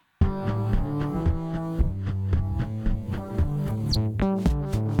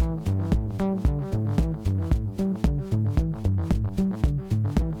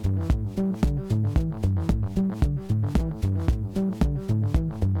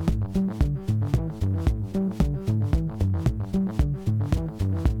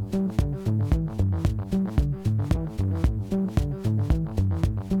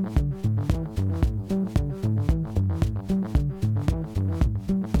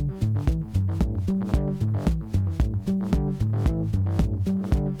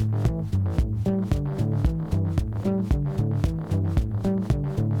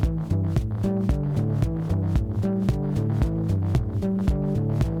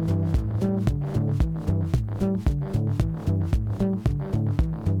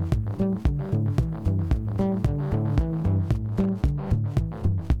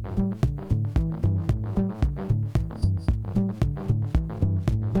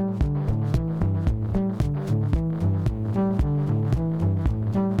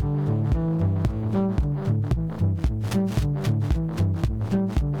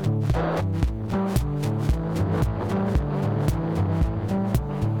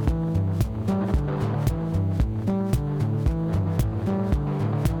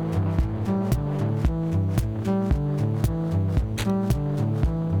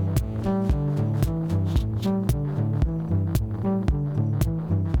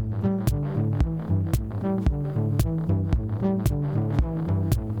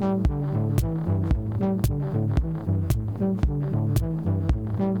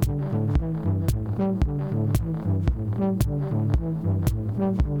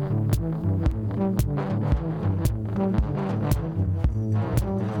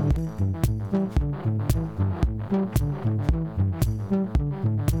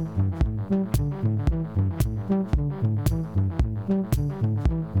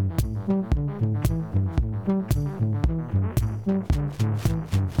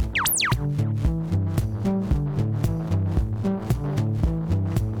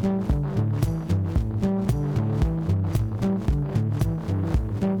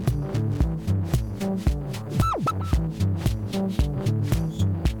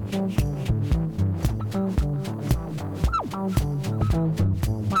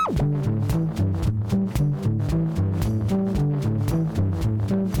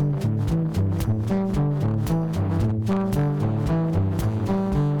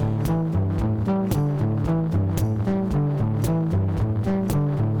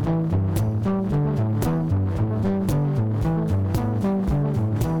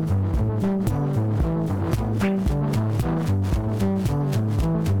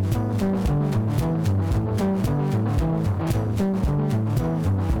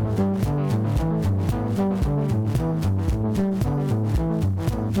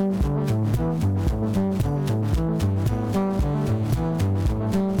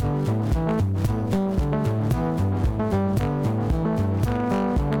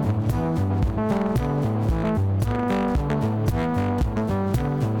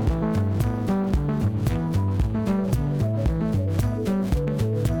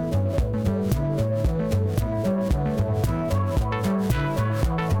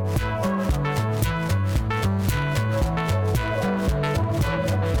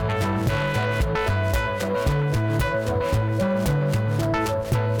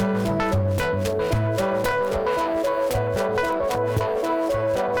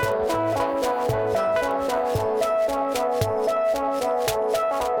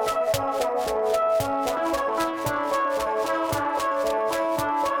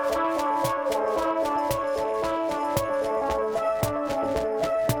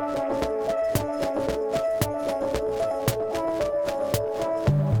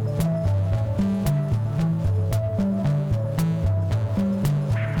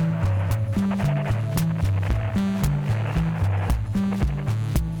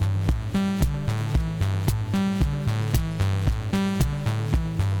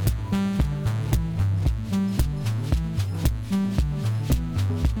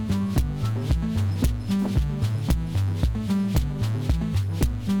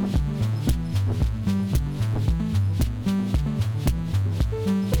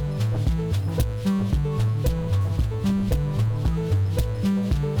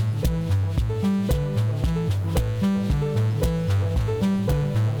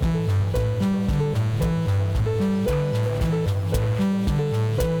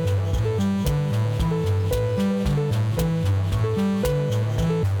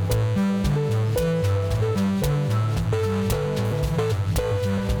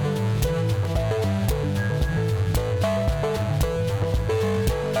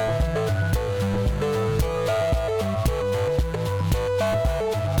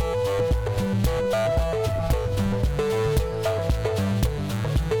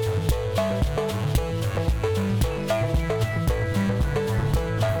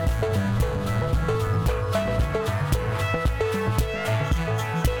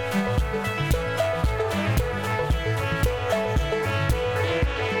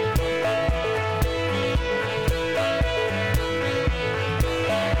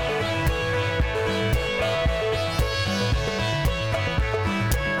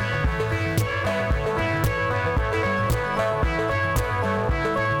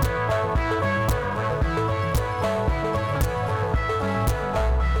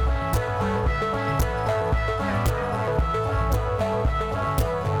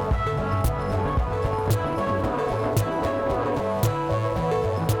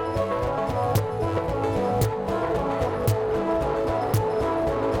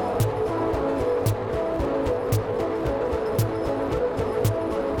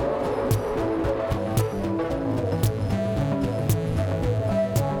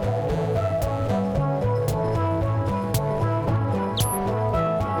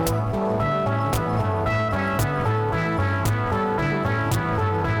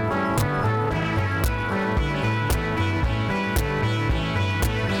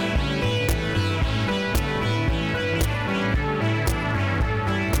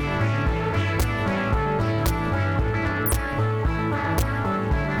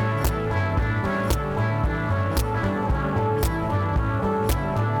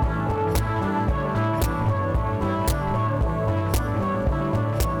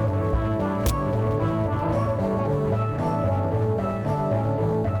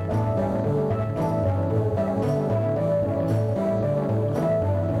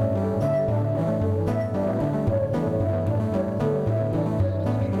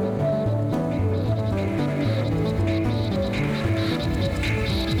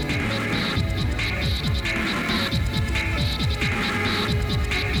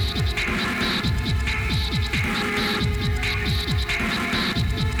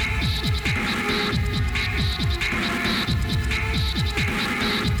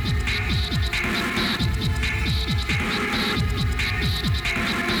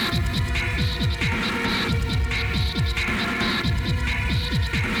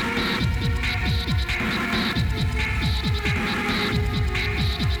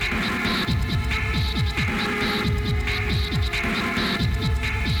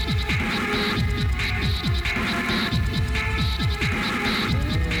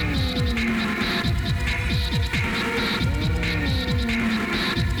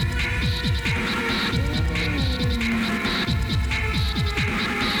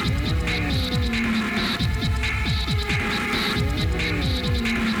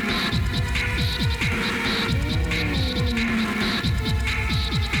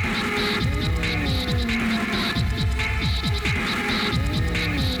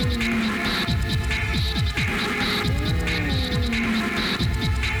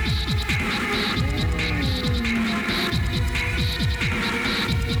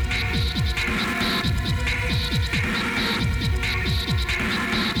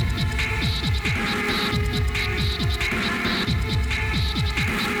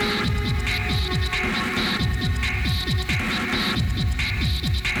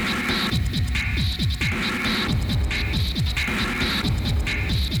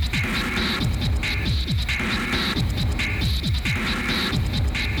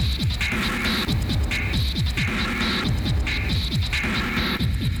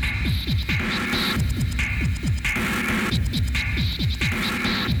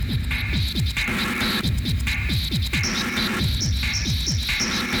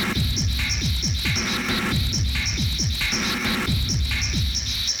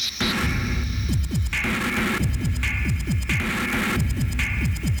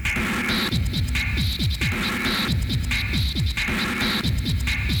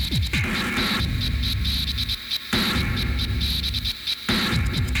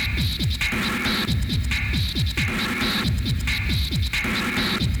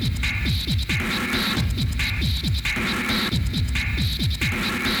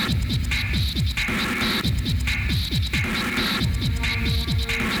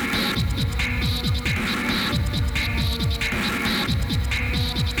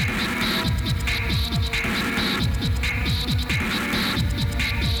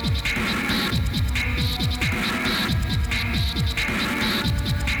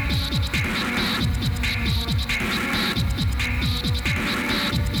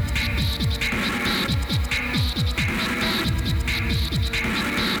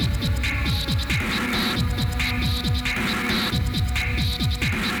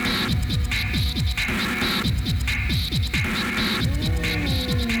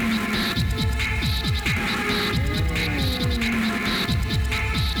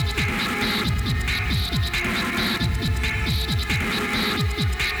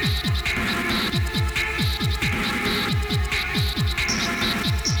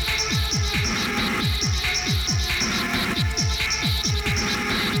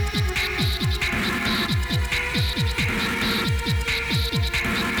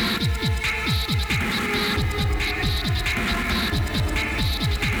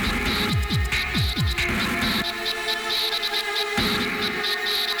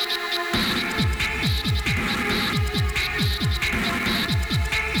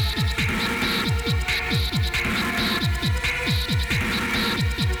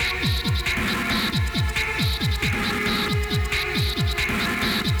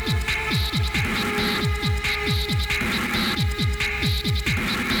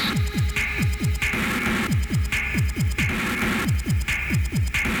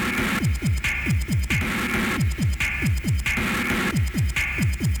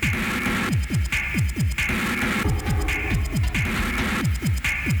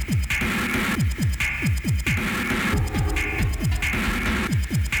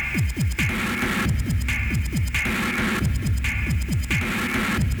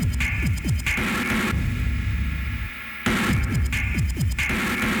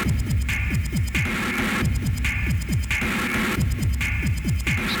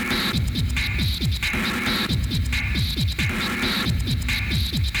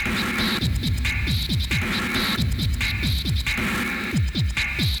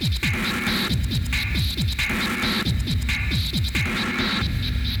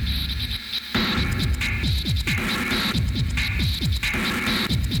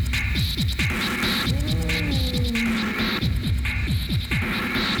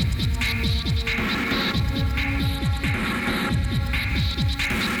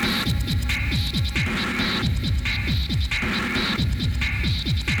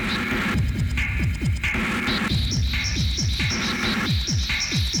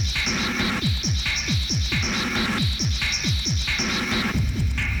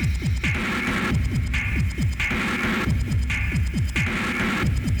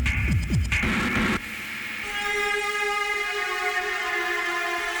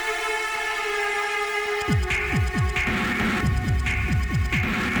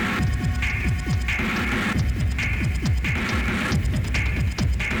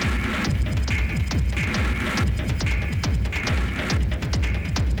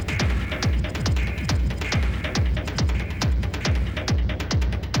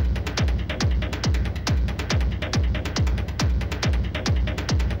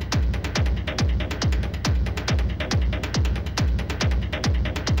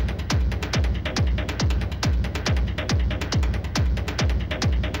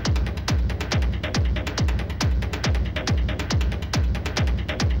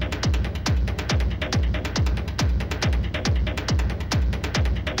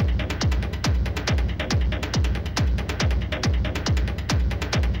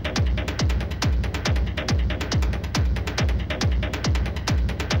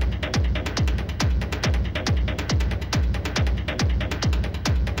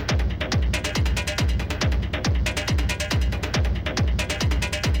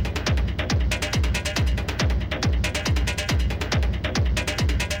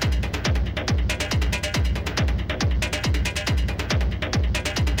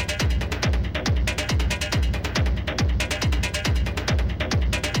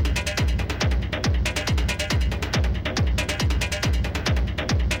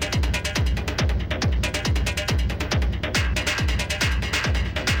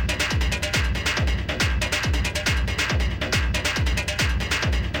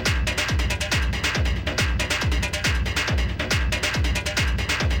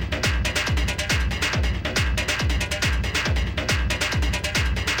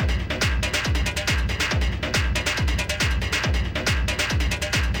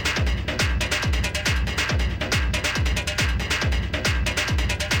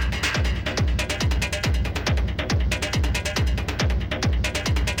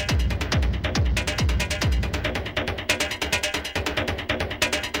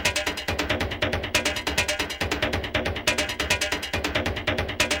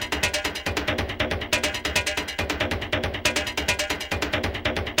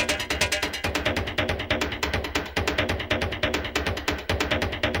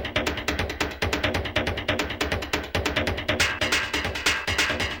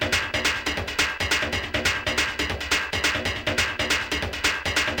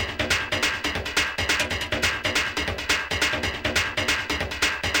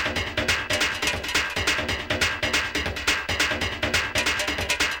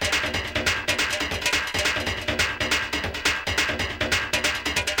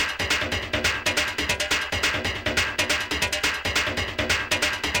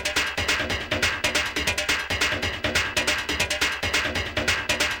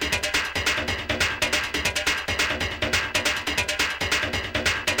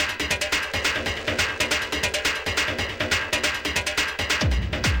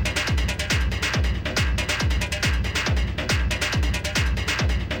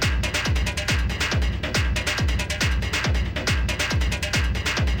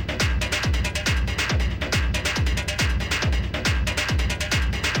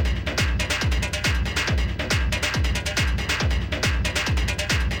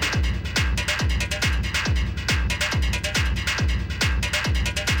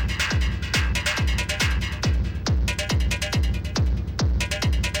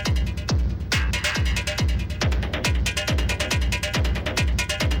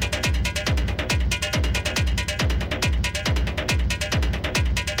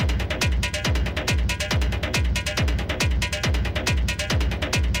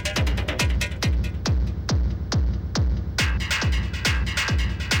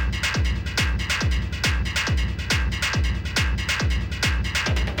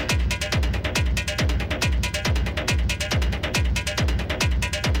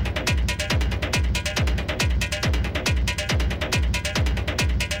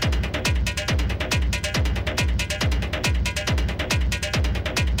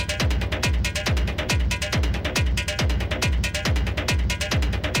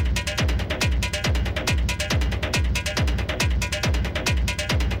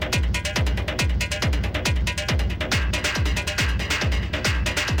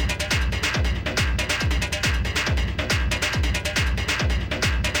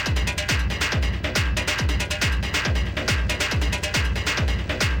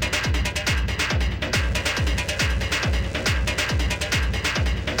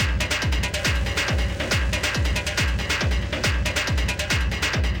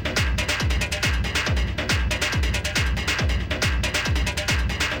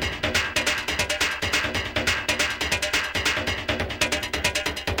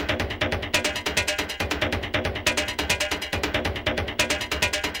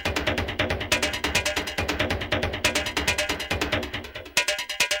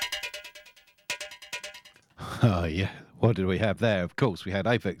 Oh, yeah. What did we have there? Of course, we had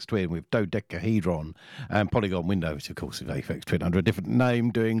Aphex Twin with Dodeccaheedron and Polygon Window, which, of course, is Aphex Twin under a different name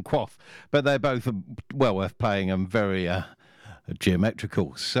doing Quoth. But they're both well worth playing and very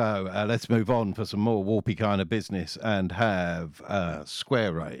geometrical. So let's move on for some more warpy kind of business and have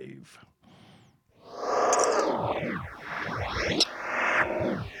Square Rave.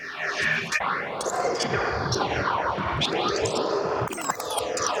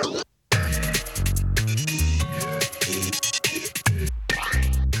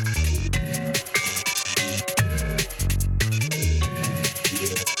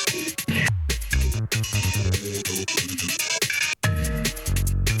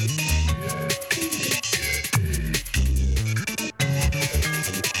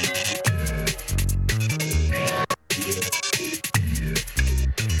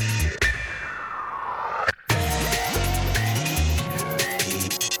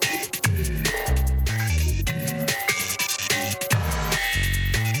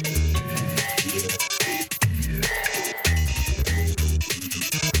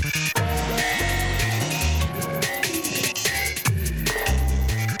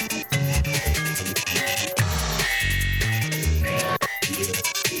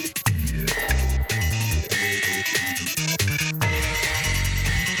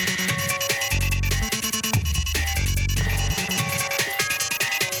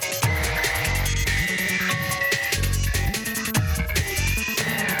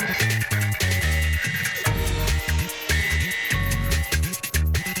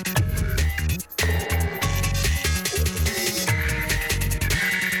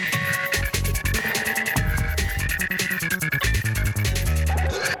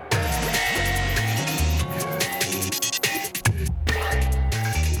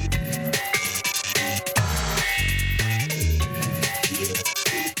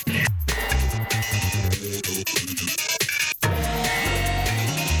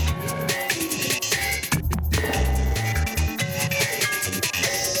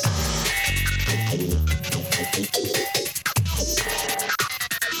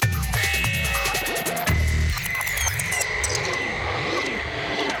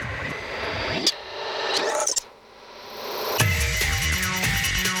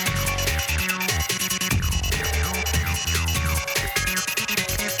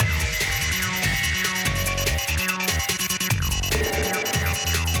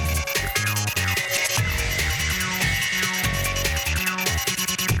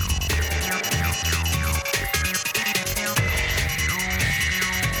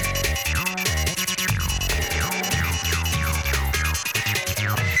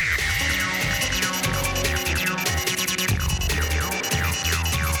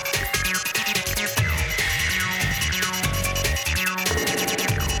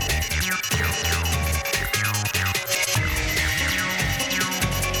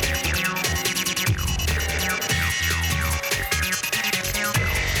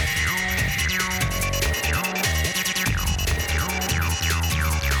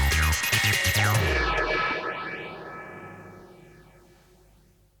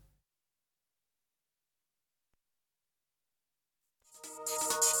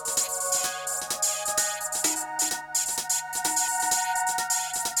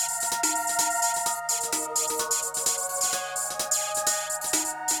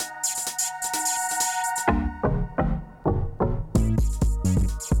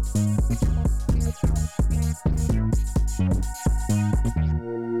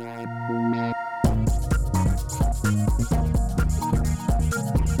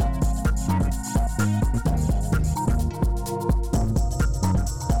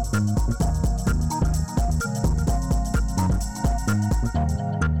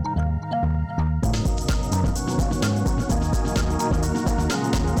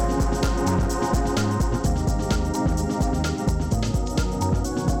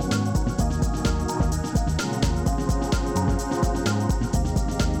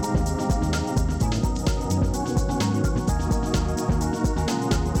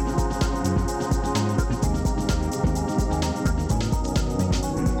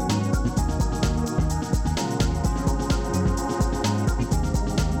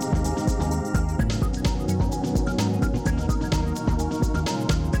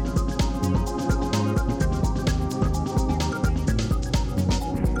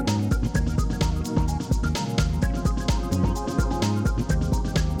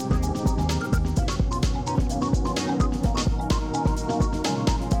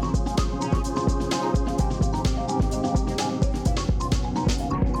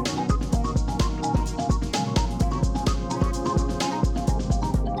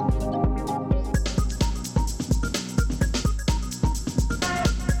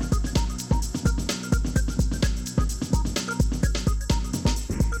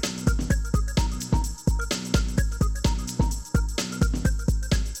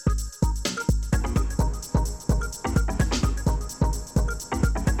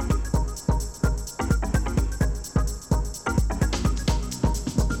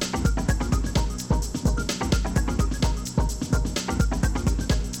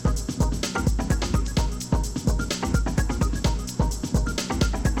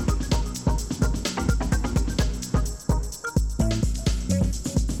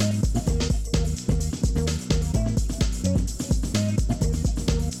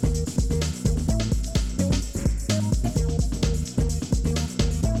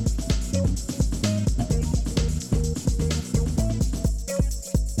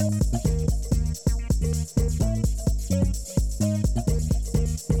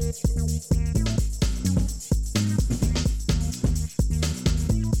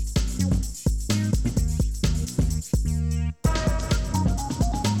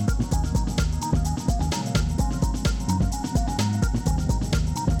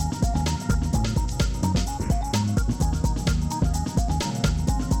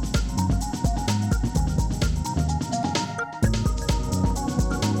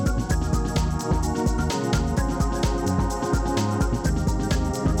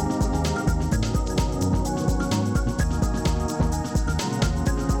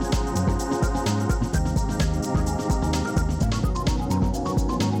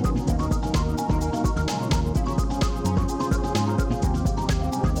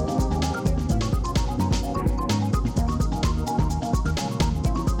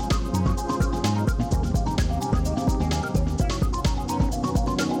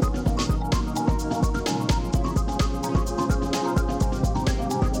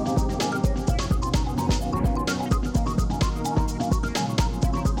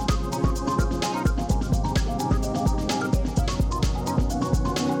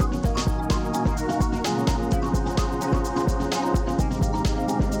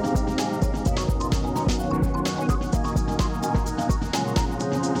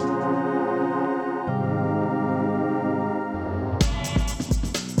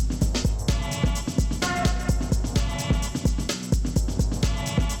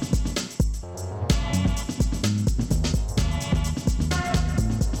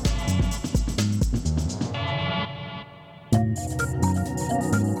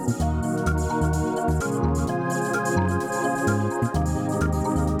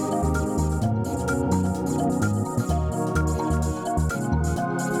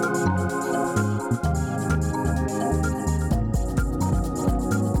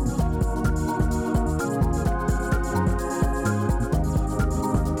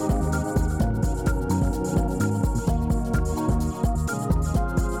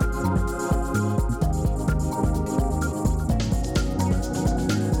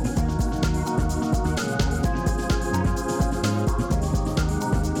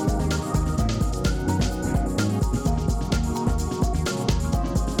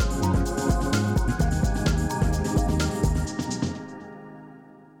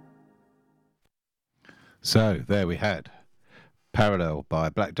 So there we had Parallel by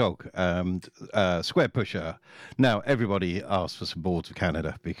Black Dog and Squarepusher. Now everybody asks for some boards of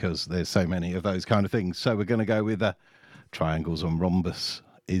Canada because there's so many of those kind of things. So we're going to go with triangles on rhombus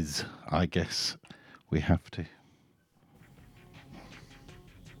is, I guess, we have to.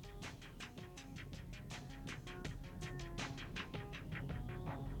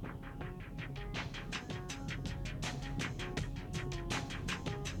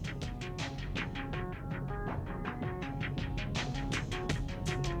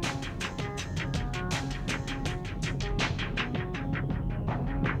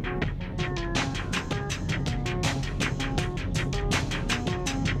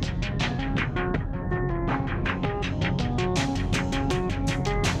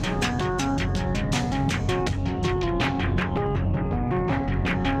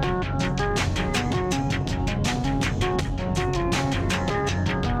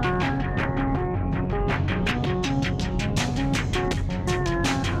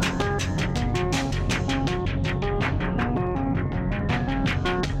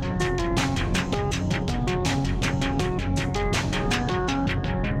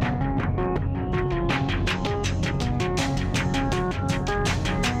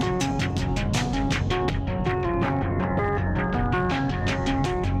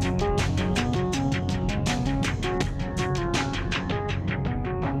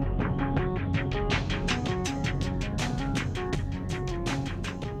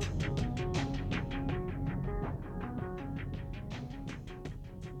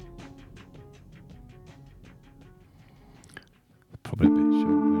 Probably a bit short,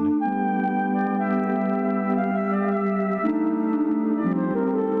 really.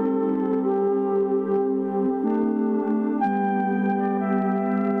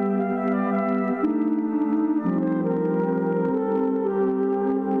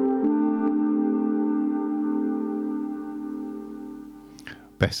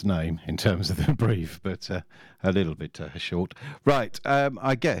 Best name in terms of the brief, but a little bit short. Right,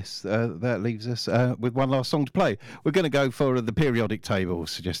 I guess that leaves us with one last song to play. We're going to go for the periodic table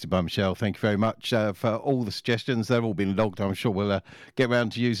suggested by Michelle. Thank you very much for all the suggestions. They've all been logged. I'm sure we'll get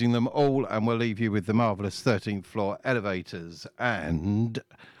round to using them all, and we'll leave you with the marvellous 13th Floor Elevators and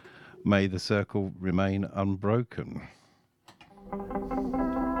May the Circle Remain Unbroken.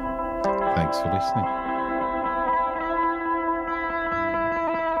 Thanks for listening.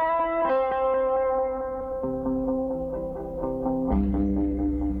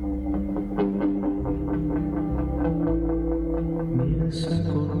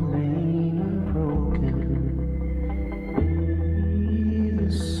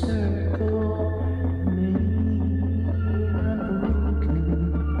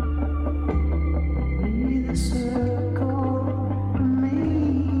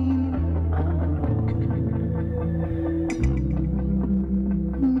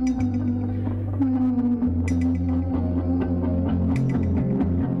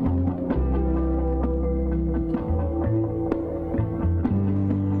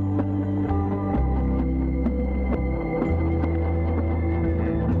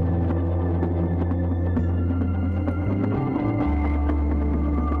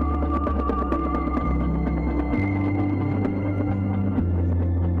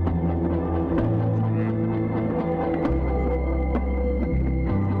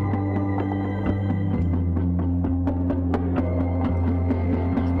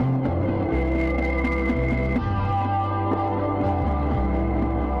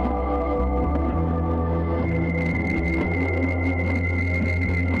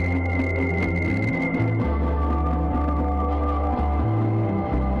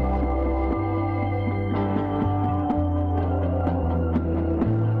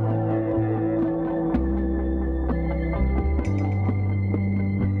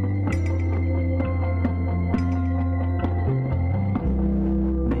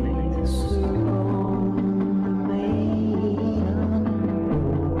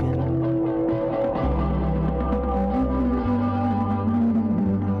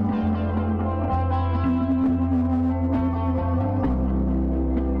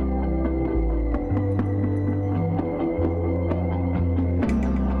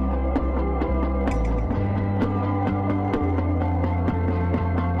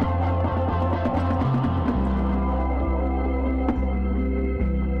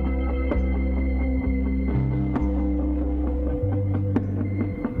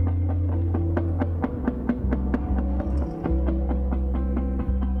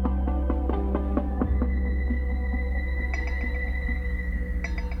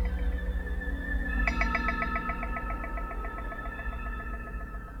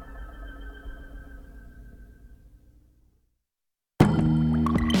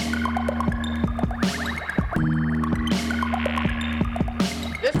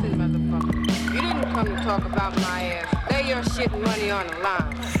 talk about my ass. Lay your shit and money on the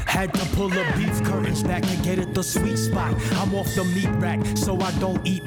line. Had to pull the beef curtains back and get at the sweet spot. I'm off the meat rack, so I don't eat